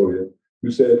Chinese historian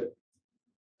who said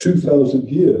 2,000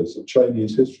 years of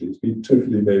Chinese history has been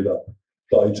totally made up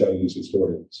by Chinese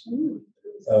historians.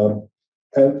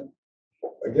 And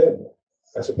again,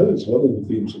 I suppose one of the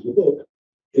themes of the book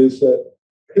is that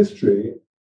history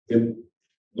in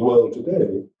the world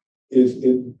today is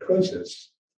in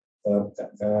crisis. And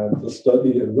the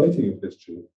study and writing of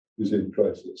history is in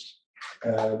crisis.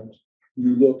 And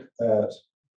you look at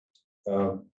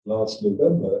last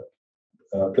November,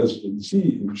 President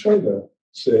Xi in China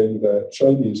saying that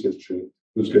Chinese history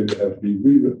was going to have to be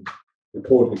rewritten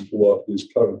according to what his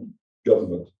current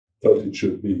government felt it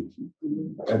should be.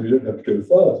 And you don't have to go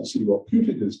far to see what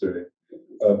Putin is doing.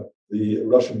 The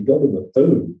Russian government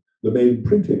owned the main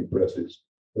printing presses,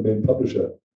 the main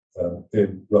publisher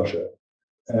in Russia.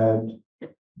 And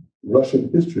Russian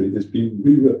history is being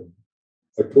rewritten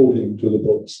according to the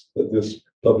books that this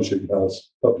publishing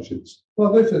house publishes.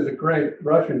 Well, this is a great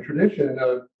Russian tradition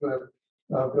of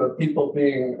people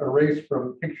being erased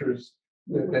from pictures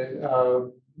with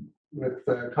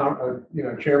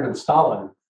Chairman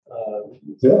Stalin.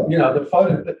 The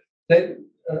photo.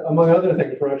 Among other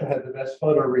things, Russia had the best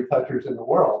photo retouchers in the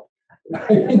world.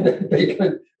 I mean, they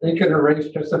could erase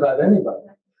just about anybody.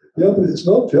 Yeah, but it's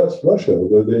not just Russia,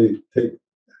 although they get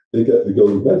the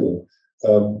gold medal.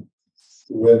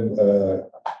 When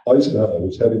Eisenhower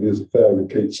was having his affair with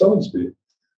Kate Summersby,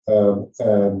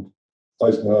 and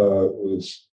Eisenhower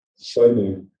was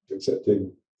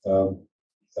accepting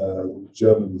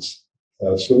Germans'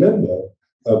 surrender,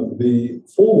 the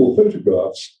formal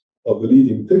photographs of the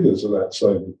leading figures of that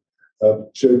signing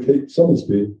show Kate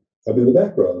Summersby in the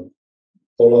background,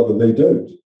 or rather they don't,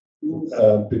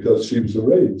 because she was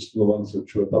erased, the ones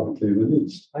which were publicly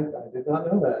released. I did not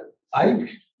know that.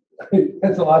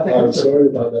 That's a lot. I'm sorry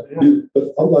about that. Yeah.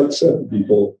 But unlike certain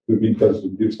people who've been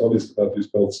president, he was honest about his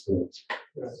health scores.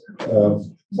 Yes.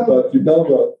 But you've now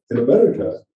got, in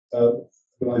America,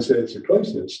 when I say it's a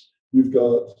crisis, you've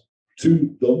got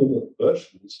 2 dominant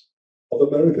versions of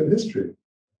American history.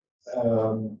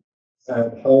 And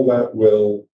how that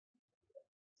will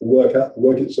work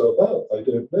itself out, I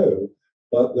don't know.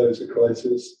 But there's a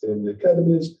crisis in the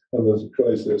academies, and there's a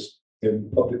crisis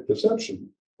in public perception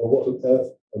of what on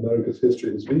earth America's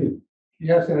history has been.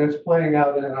 Yes, and it's playing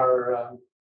out in our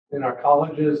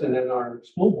colleges and in our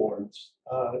school boards,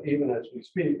 even as we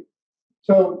speak.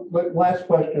 So, last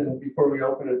question before we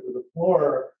open it to the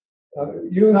floor.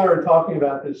 You and I were talking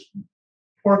about this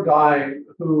poor guy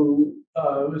who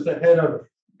was the head of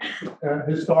an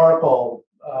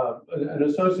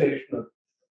association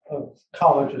of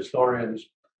college historians,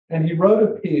 and he wrote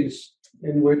a piece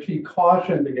in which he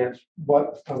cautioned against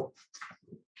what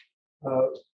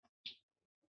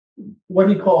what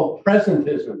he called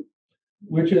presentism,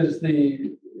 which is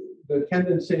the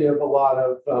tendency of a lot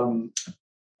of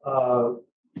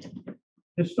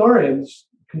historians,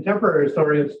 contemporary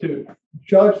historians, to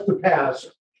judge the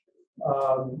past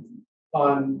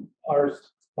on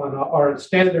our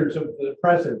standards of the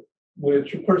present,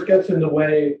 which of course gets in the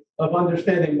way of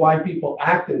understanding why people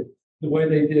acted the way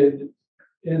they did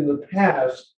in the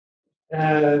past.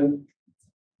 And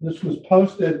this was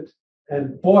posted,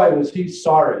 and boy, was he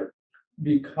sorry,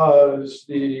 because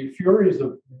the furies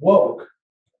of woke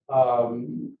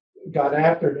got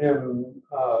after him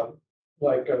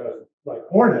like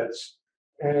hornets.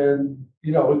 And,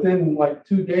 within like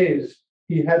 2 days,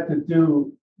 he had to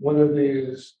do one of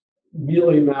these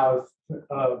mealy-mouthed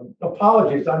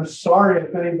apologies. I'm sorry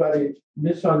if anybody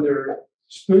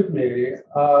misunderstood me.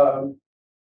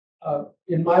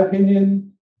 In my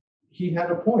opinion, he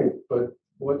had a point, but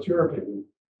what's your opinion?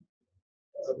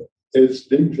 It's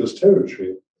dangerous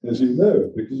territory, as you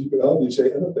know, because you can hardly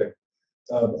say anything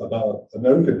about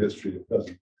American history at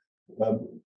present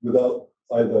without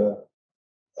either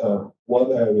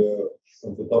one area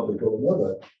of the public or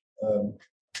another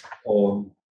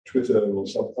on Twitter or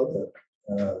some other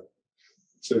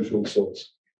social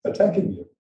source attacking you.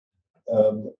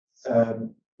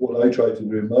 And what I try to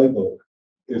do in my book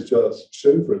is just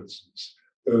show, for instance,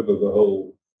 over the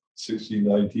whole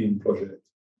 1619 project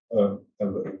and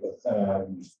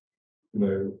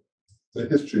the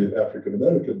history of African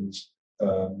Americans,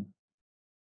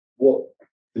 what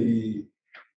the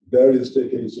various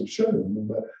decades have shown,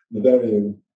 the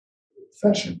varying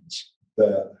fashions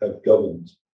that have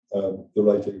governed the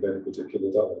writing of any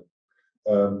particular time.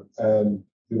 And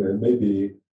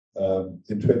maybe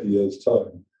in 20 years'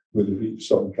 time, we'll reach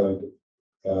some kind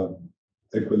of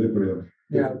equilibrium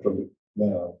from it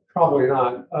now. Probably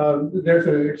not. There's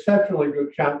an exceptionally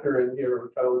good chapter in here,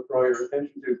 which I would draw your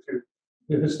attention to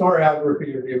the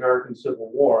historiography of the American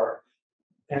Civil War,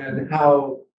 and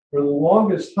how for the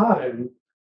longest time,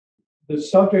 the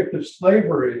subject of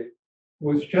slavery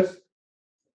was just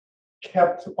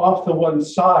kept off to one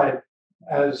side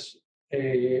as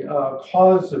a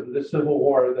cause of the Civil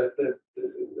War, that the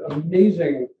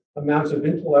amazing amounts of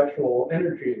intellectual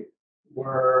energy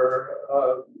were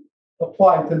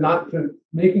applied to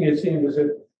making it seem as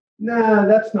if,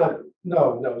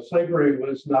 slavery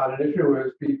was not an issue. It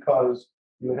was because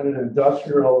you had an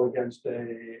industrial against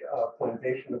a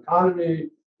plantation economy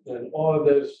and all of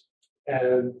this.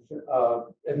 And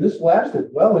this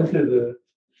lasted well into the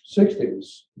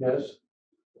 60s, yes.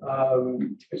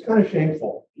 It's kind of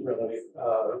shameful, really,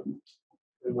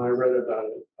 when I read about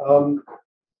it.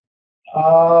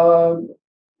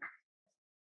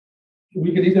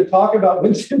 We could either talk about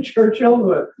Winston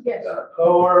Churchill yes.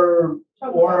 or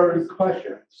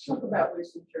questions. Talk about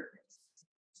Winston Churchill.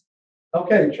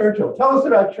 Okay, Churchill. Tell us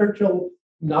about Churchill,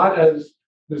 not as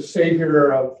the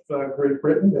savior of Great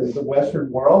Britain and the Western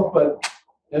world, but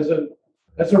as a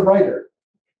writer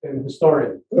and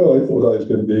historian. Oh, I thought I was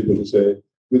going to be able to say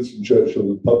Winston Churchill,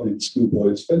 the public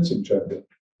schoolboys fencing champion.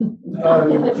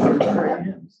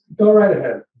 Go right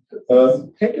ahead.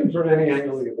 Take him from any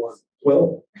angle you want.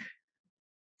 Well,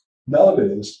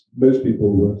 nowadays, most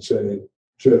people would say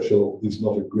Churchill is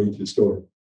not a great historian.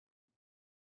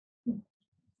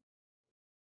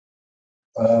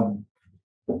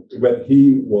 When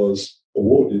he was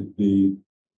awarded the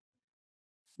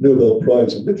Nobel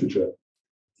Prize in Literature,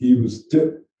 he was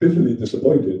bitterly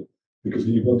disappointed because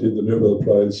he wanted the Nobel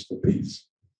Prize for Peace,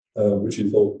 which he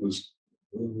thought was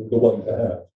the one to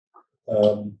have.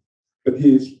 But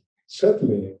he's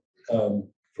certainly,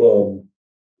 from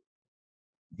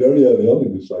very early on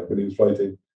in his life, when he was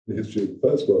writing the history of the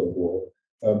First World War,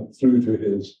 through to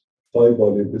his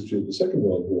 5-volume history of the Second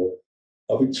World War,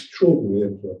 of extraordinary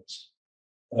influence.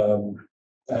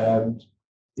 And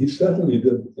he certainly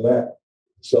didn't lack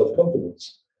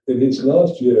self-confidence. In his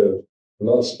last year, the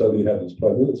last spell he had as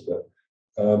Prime Minister,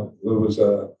 there was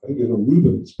I think it was a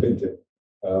Rubens painting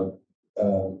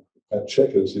at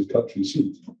Chequers, his country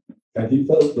seat. And he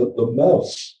felt that the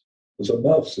mouse, there's a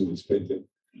mouse in this painting,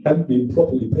 hadn't been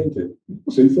properly painted.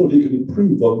 So he thought he could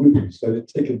improve on Rubens, and he'd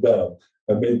taken down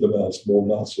and made the mouse more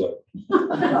mouse-like. He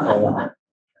was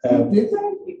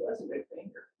a good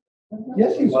painter.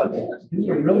 Yes, he was. He was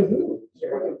really good.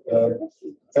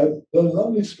 And the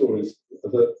lovely stories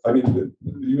that, I mean,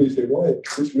 you may say, why?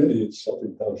 This really is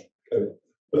something else.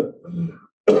 But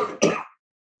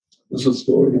there's a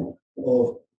story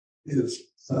of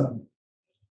his,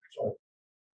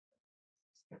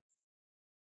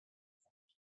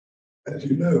 as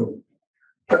you know,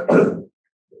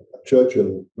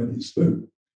 Churchill, when he spoke,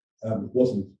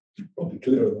 wasn't probably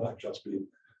clearer than I've just been,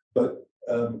 but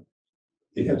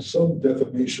he had some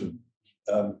deformation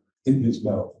in his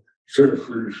mouth,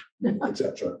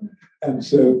 etc. And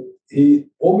so he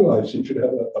organized he should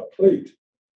have a plate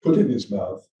put in his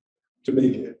mouth to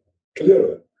make it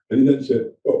clearer. And he then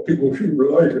said, well, people should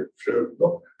like it, so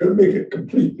don't make it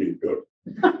completely good.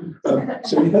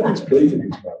 So he had this plate in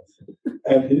his mouth,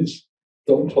 and his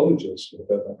dermatologist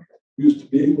used to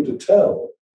be able to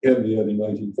tell in the early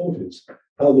 1940s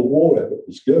how the war effort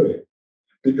was going,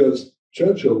 because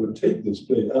Churchill would take this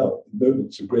plate out in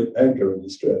moments of great anger and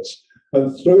distress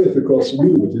and throw it across the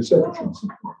room at his secretaries,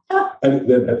 and it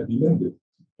then had to be mended.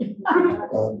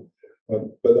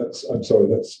 But I'm sorry,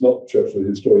 that's not Churchill, the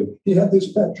historian. He had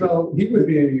this factory. Well, he would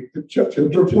be Churchill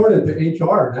reported to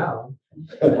HR now.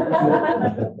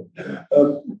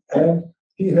 And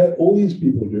he had all these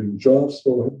people doing drafts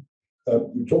for him.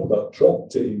 You talk about Trump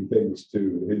taking things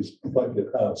to his private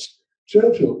house.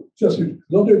 Churchill just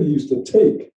not only used to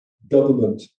take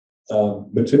government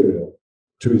material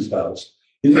to his house,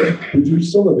 he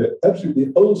produced some of it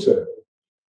absolutely wholesale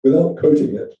without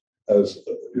quoting it as,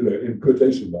 in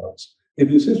quotation marks, in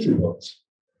his history books.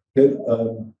 He had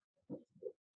a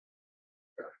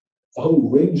whole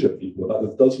range of people, about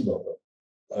a dozen of them,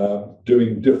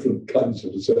 doing different kinds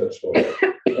of research for him.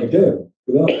 Again,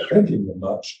 without thanking them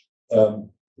much,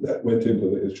 that went into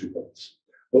the history books.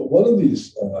 But one of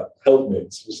these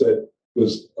helpmates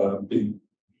was being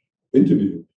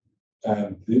interviewed,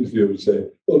 and the interviewer would say,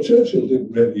 well, Churchill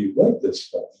didn't really write this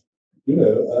stuff.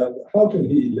 How can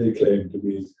he lay claim to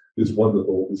be this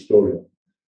wonderful historian?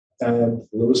 And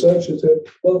the researcher said,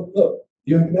 well, look,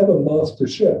 you can have a master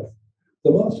chef.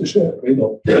 The master chef may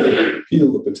not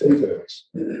peel the potatoes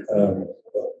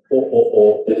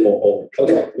or cut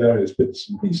up various bits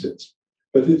and pieces,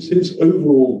 but it's his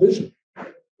overall vision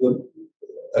that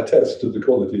attests to the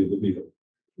quality of the meal.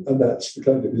 And that's the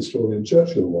kind of historian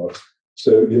Churchill was.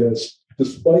 So yes,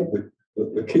 despite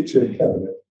the kitchen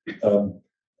cabinet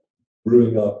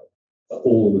brewing up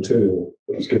all the material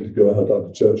that was going to go out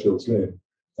under Churchill's name,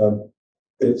 there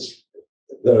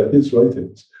are his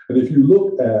writings. And if you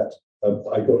look at,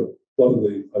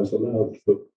 I was allowed to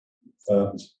put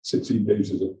 16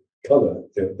 pages of colour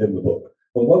in the book.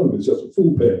 And one of them is just a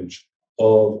full page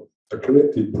of a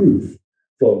corrected proof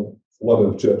from one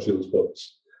of Churchill's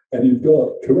books. And you've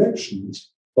got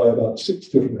corrections by about 6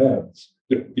 different hands,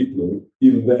 different people who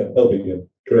even there helping him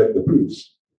correct the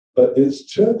proofs. But it's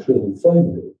Churchill who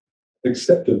finally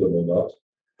accepted them or not,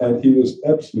 and he was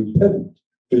absolute pedant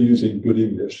for using good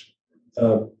English.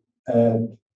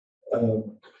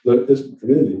 There isn't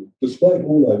really, despite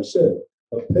all I've said,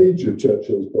 a page of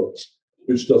Churchill's books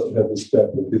which doesn't have the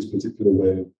stamp of his particular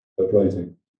way of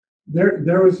writing.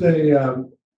 There was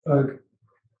an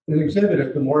exhibit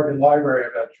at the Morgan Library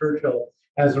about Churchill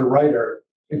as a writer,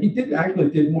 and he did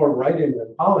more writing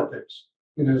than politics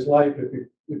in his life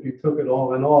if you took it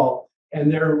all in all.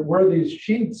 And there were these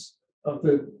sheets of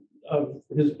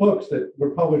his books that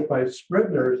were published by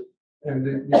Scribners, and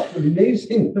the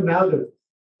amazing amount of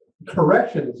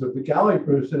corrections of the galley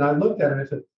proofs. And I looked at it and I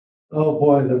said, oh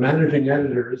boy, the managing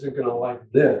editor isn't going to like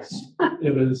this.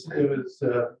 It was.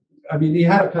 I mean, he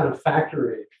had a kind of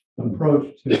factory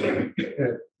approach to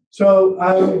it. So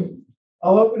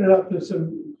I'll open it up to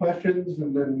some questions,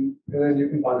 and then you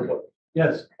can find the book.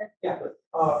 Yes. Yeah.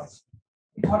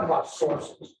 You talk about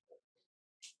sources.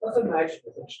 Let's imagine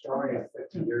a historian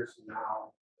 50 years from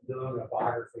now doing a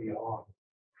biography on,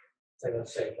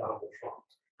 let's say, Donald Trump.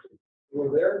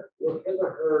 Will his or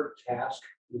her task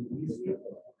be easier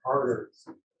or harder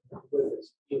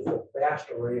with a vast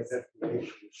array of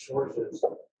information sources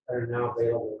that are now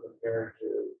available compared to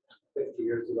 50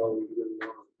 years ago? We didn't know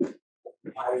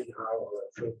Eisenhower or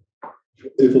Trump.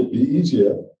 It'll be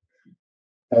easier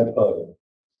and harder.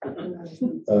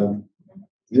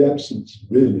 The absence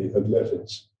really of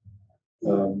letters,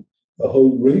 a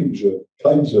whole range of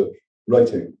kinds of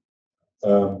writing,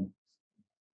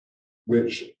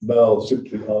 which now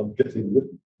simply aren't getting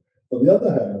written. On the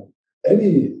other hand,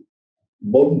 any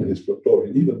modern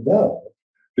historian, even now,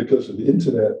 because of the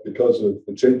internet, because of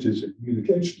the changes in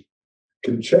communication,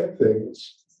 can check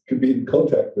things, can be in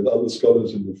contact with other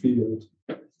scholars in the field,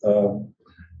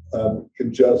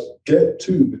 can just get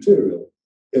to material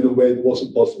in a way that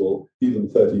wasn't possible even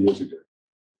 30 years ago.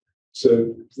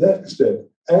 So to that extent,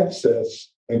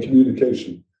 access and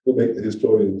communication will make the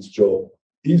historian's job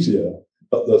easier,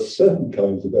 but there are certain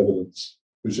kinds of evidence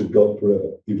which have gone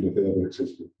forever, even if they ever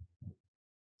existed.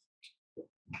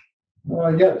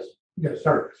 Yes,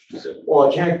 sir.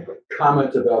 Well, I can't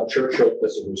comment about Churchill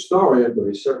as a historian, but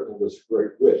he certainly was a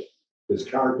great wit. His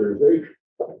characterization,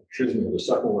 the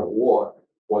Second World War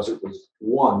was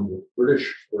won with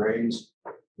British brains,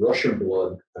 Russian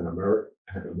blood and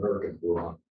American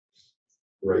blood.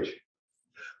 Great.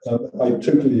 I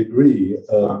totally agree.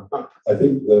 I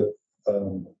think that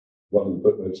one of the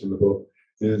footnotes in the book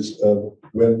is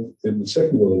when in the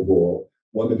Second World War,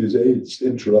 one of his aides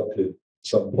interrupted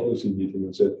some policy meeting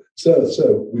and said,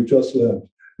 Sir, we've just learned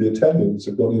the Italians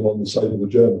have gone in on the side of the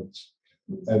Germans.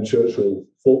 And Churchill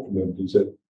thought for a moment and said,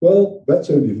 well, that's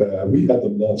only fair. We had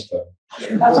them last time.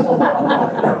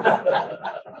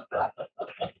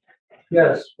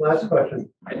 Yes, last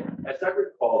question. As I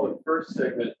recall, the first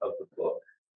segment of the book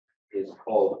is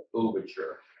called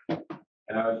Overture.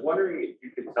 And I was wondering if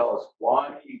you could tell us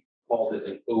why you called it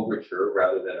an overture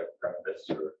rather than a preface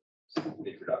or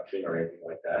introduction or anything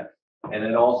like that. And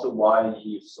then also why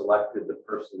you selected the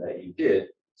person that you did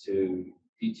to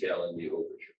detail in the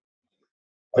overture.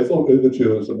 I thought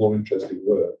overture was a more interesting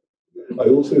word. I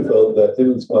also felt that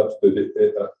in as much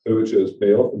that overtures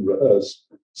may often rehearse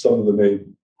some of the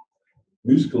main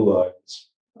musical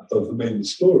lines of the main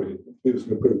story, it was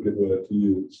an appropriate word to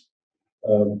use.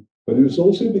 But it was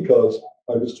also because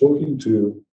I was talking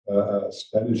to a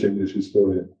Spanish-English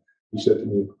historian who said to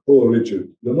me, oh, Richard,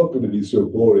 you're not going to be so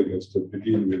boring as to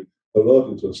begin with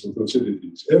Herodotus and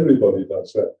Thucydides. Everybody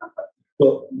does that.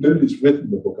 Well, nobody's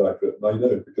written the book I've written, I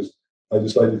know, because I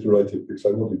decided to write it because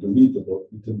I wanted to read the book.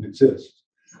 It didn't exist.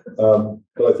 But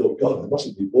I thought, God, it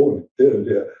mustn't be boring, dear, oh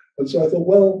dear. And so I thought,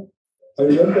 well, I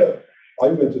remember I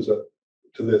went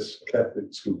to this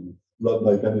Catholic school run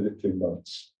by Benedictine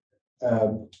monks.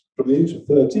 And from the age of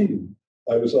 13,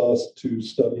 I was asked to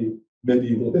study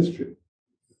medieval history.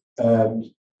 And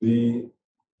the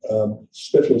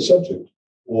special subject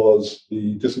was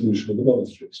the dissolution of the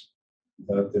monasteries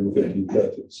in the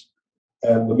 1530s.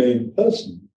 And the main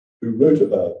person who wrote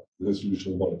about the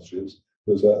dissolution of the monasteries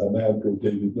was a man called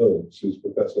David Knowles, who's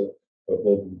professor of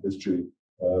modern history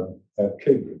at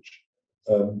Cambridge.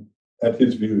 And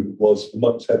his view was the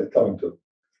monks had it coming to them.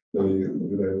 They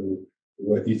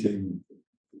were eating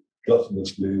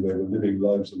gluttonously, they were living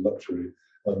lives of luxury,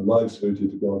 and lives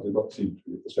devoted to God did not seem to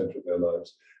be at the center of their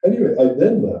lives. Anyway, I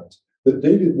then learned that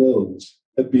David Knowles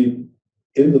had been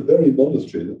in the very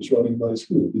monastery that was running my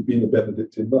school. He'd been a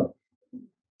Benedictine monk.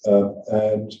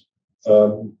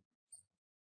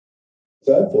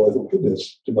 Therefore, I thought,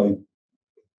 goodness, to my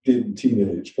dim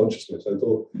teenage consciousness, I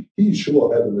thought, he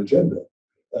sure had an agenda.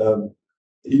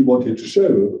 He wanted to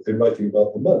show, in writing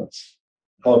about the monks,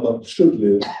 how monks should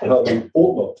live and how they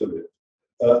ought not to live,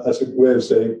 as a way of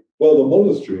saying, well, the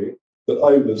monastery that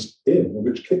I was in,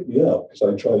 which kicked me out because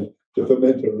I tried to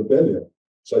foment a rebellion,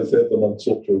 so I said the monks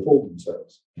ought to reform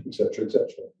themselves, etc., etc.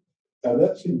 And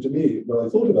that seemed to me, when I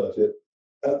thought about it,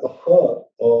 at the heart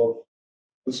of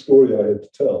the story I had to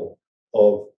tell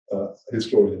of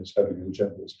historians having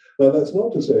agendas. Now, that's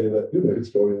not to say that,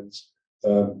 historians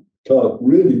can't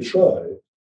really try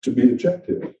to be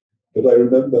objective. But I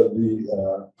remember the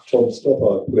Tom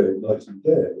Stoppard play, Night and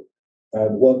Day,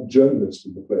 and one journalist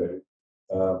in the play,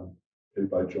 played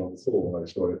by John Thorne, I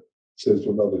saw it, says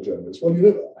to another journalist, well,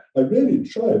 I really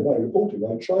try in my reporting,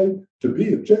 I try to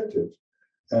be objective.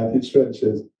 And his friend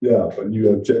says, yeah, but you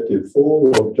objective for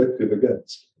or objective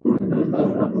against?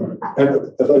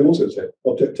 And as I also said,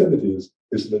 objectivity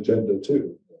is an agenda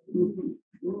too.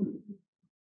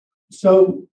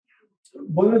 So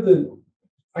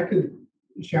I could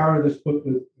shower this book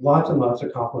with lots and lots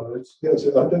of compliments. Yes,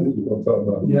 I don't think you've gone far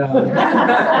enough.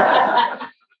 Yeah.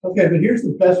 Okay, but here's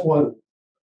the best one.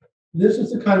 This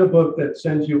is the kind of book that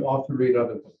sends you off to read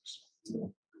other books.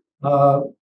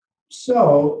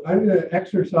 So I'm going to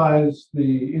exercise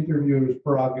the interviewer's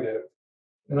prerogative,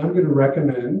 and I'm going to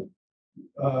recommend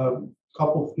a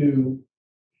few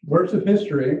works of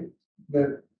history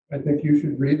that I think you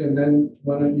should read, and then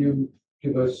why don't you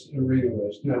give us a reading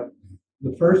list. Now,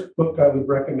 the first book I would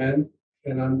recommend,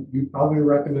 and you probably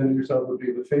recommend yourself, would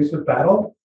be The Face of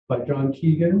Battle by John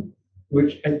Keegan,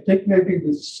 which I think may be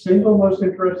the single most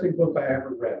interesting book I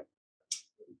ever read.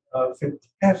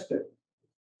 Fantastic,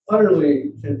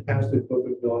 utterly fantastic book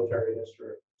of military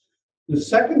history. The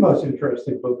second most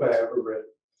interesting book I ever read,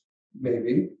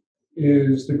 maybe,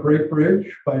 is The Great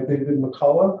Bridge by David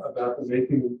McCullough, about the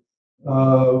making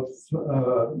of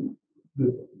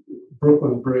the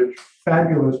Brooklyn Bridge.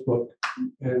 Fabulous book.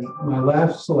 And my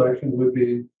last selection would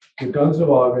be The Guns of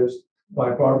August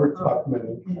by Barbara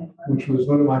Tuchman, which was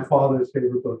one of my father's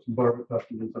favorite books, and Barbara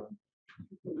Tuchman was on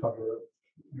the cover of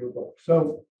your book.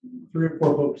 So 3 or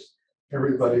 4 books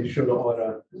everybody should ought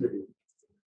to read.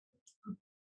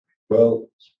 Well,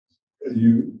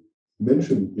 you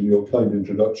mentioned in your kind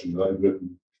introduction that I've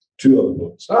written 2 other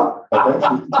books. I've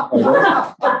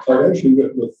actually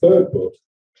written a 3rd book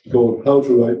called How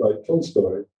to Write Like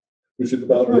Tolstoy, which is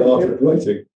about the art of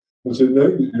writing. And so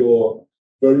knowing that you're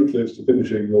very close to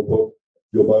finishing your book,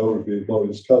 your biography of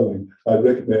Maurice Cohen, I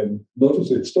recommend not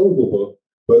as a historical book,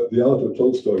 but The Art of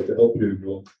Tolstoy to help you in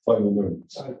your final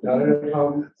moments. I've got it at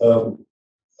home.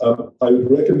 I would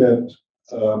recommend,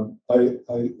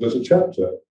 there's a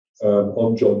chapter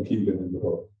on John Keegan in the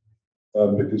book,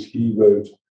 because he wrote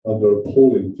under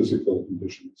appalling physical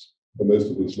conditions for most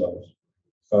of his life.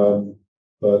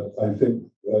 But I think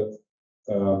that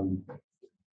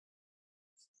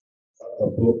a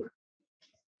book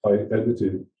I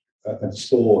edited and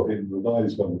saw him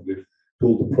revise wonderfully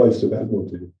called The Price of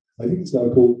Admiralty. I think it's now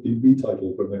called the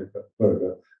retitle for America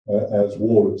as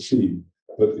War at Sea.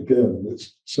 But again,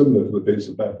 it's similar to The Face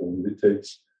of Battle. It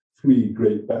takes 3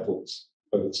 great battles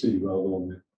at sea rather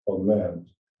than on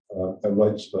land, and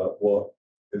writes about what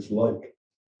it's like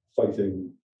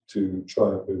fighting to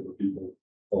triumph over people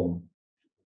on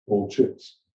board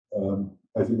ships.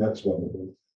 I think that's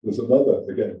wonderful. There's another,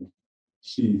 again,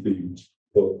 sea-themed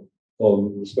book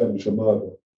on the Spanish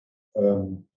Armada,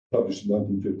 published in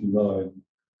 1959.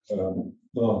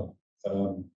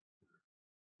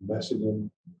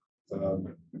 Macedon.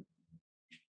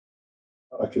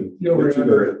 I can You'll let you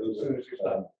remember know it as soon as you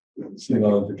stop. Sea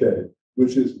Lion Decay,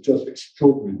 which is just an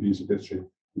extraordinary piece of history.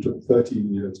 It took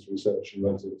 13 years to research and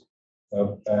write it.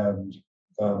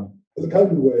 The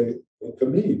kind of way, for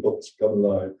me, books come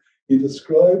alive. He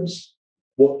describes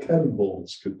what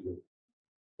cannonballs could do.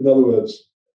 In other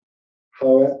words,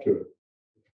 how accurate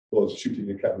was shooting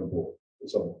a cannonball at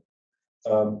someone?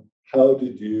 How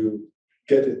did you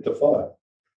get it to fire?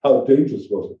 How dangerous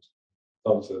was it?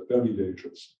 Answer, very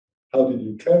dangerous. How did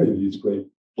you carry these great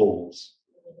balls?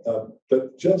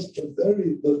 But just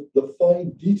the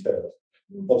fine detail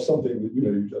of something that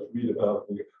you just read about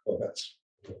and you go,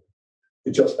 oh,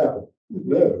 it just happened.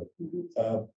 No.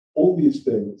 All these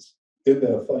things in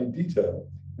their fine detail,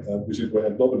 which is where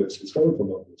novelists, historical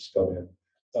novelists come in,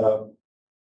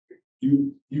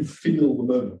 you feel the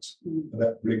moment, and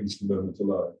that brings the moment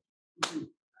alive.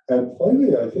 And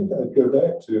finally, I think I'd go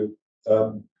back to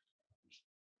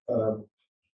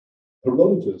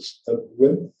Herodotus.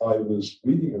 When I was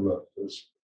reading Herodotus,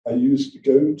 I used to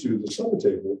go to the supper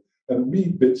table and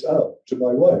read bits out to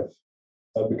my wife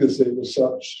because they were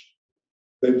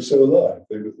so alive.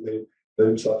 They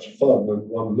were such fun, and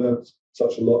one learned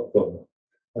such a lot from them.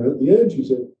 And at the end, she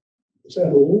said, "Is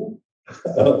that all?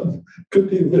 Could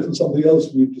he have written something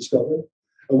else we've discovered?"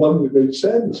 And one of the great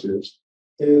sadnesses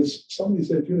is somebody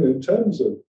said, in terms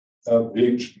of the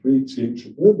ancient Greeks, the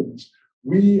ancient Romans,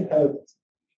 we have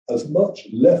as much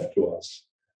left to us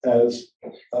as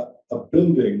a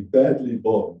building badly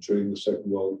bombed during the Second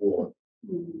World War,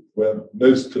 where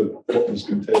most of what was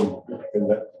contained in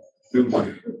that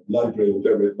building, library,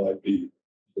 whatever it might be,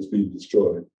 has been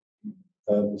destroyed.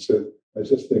 And so I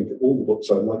just think all the books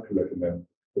I'd like to recommend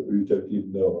that we don't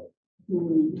even know of.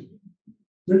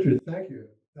 Richard, thank you.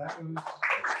 That was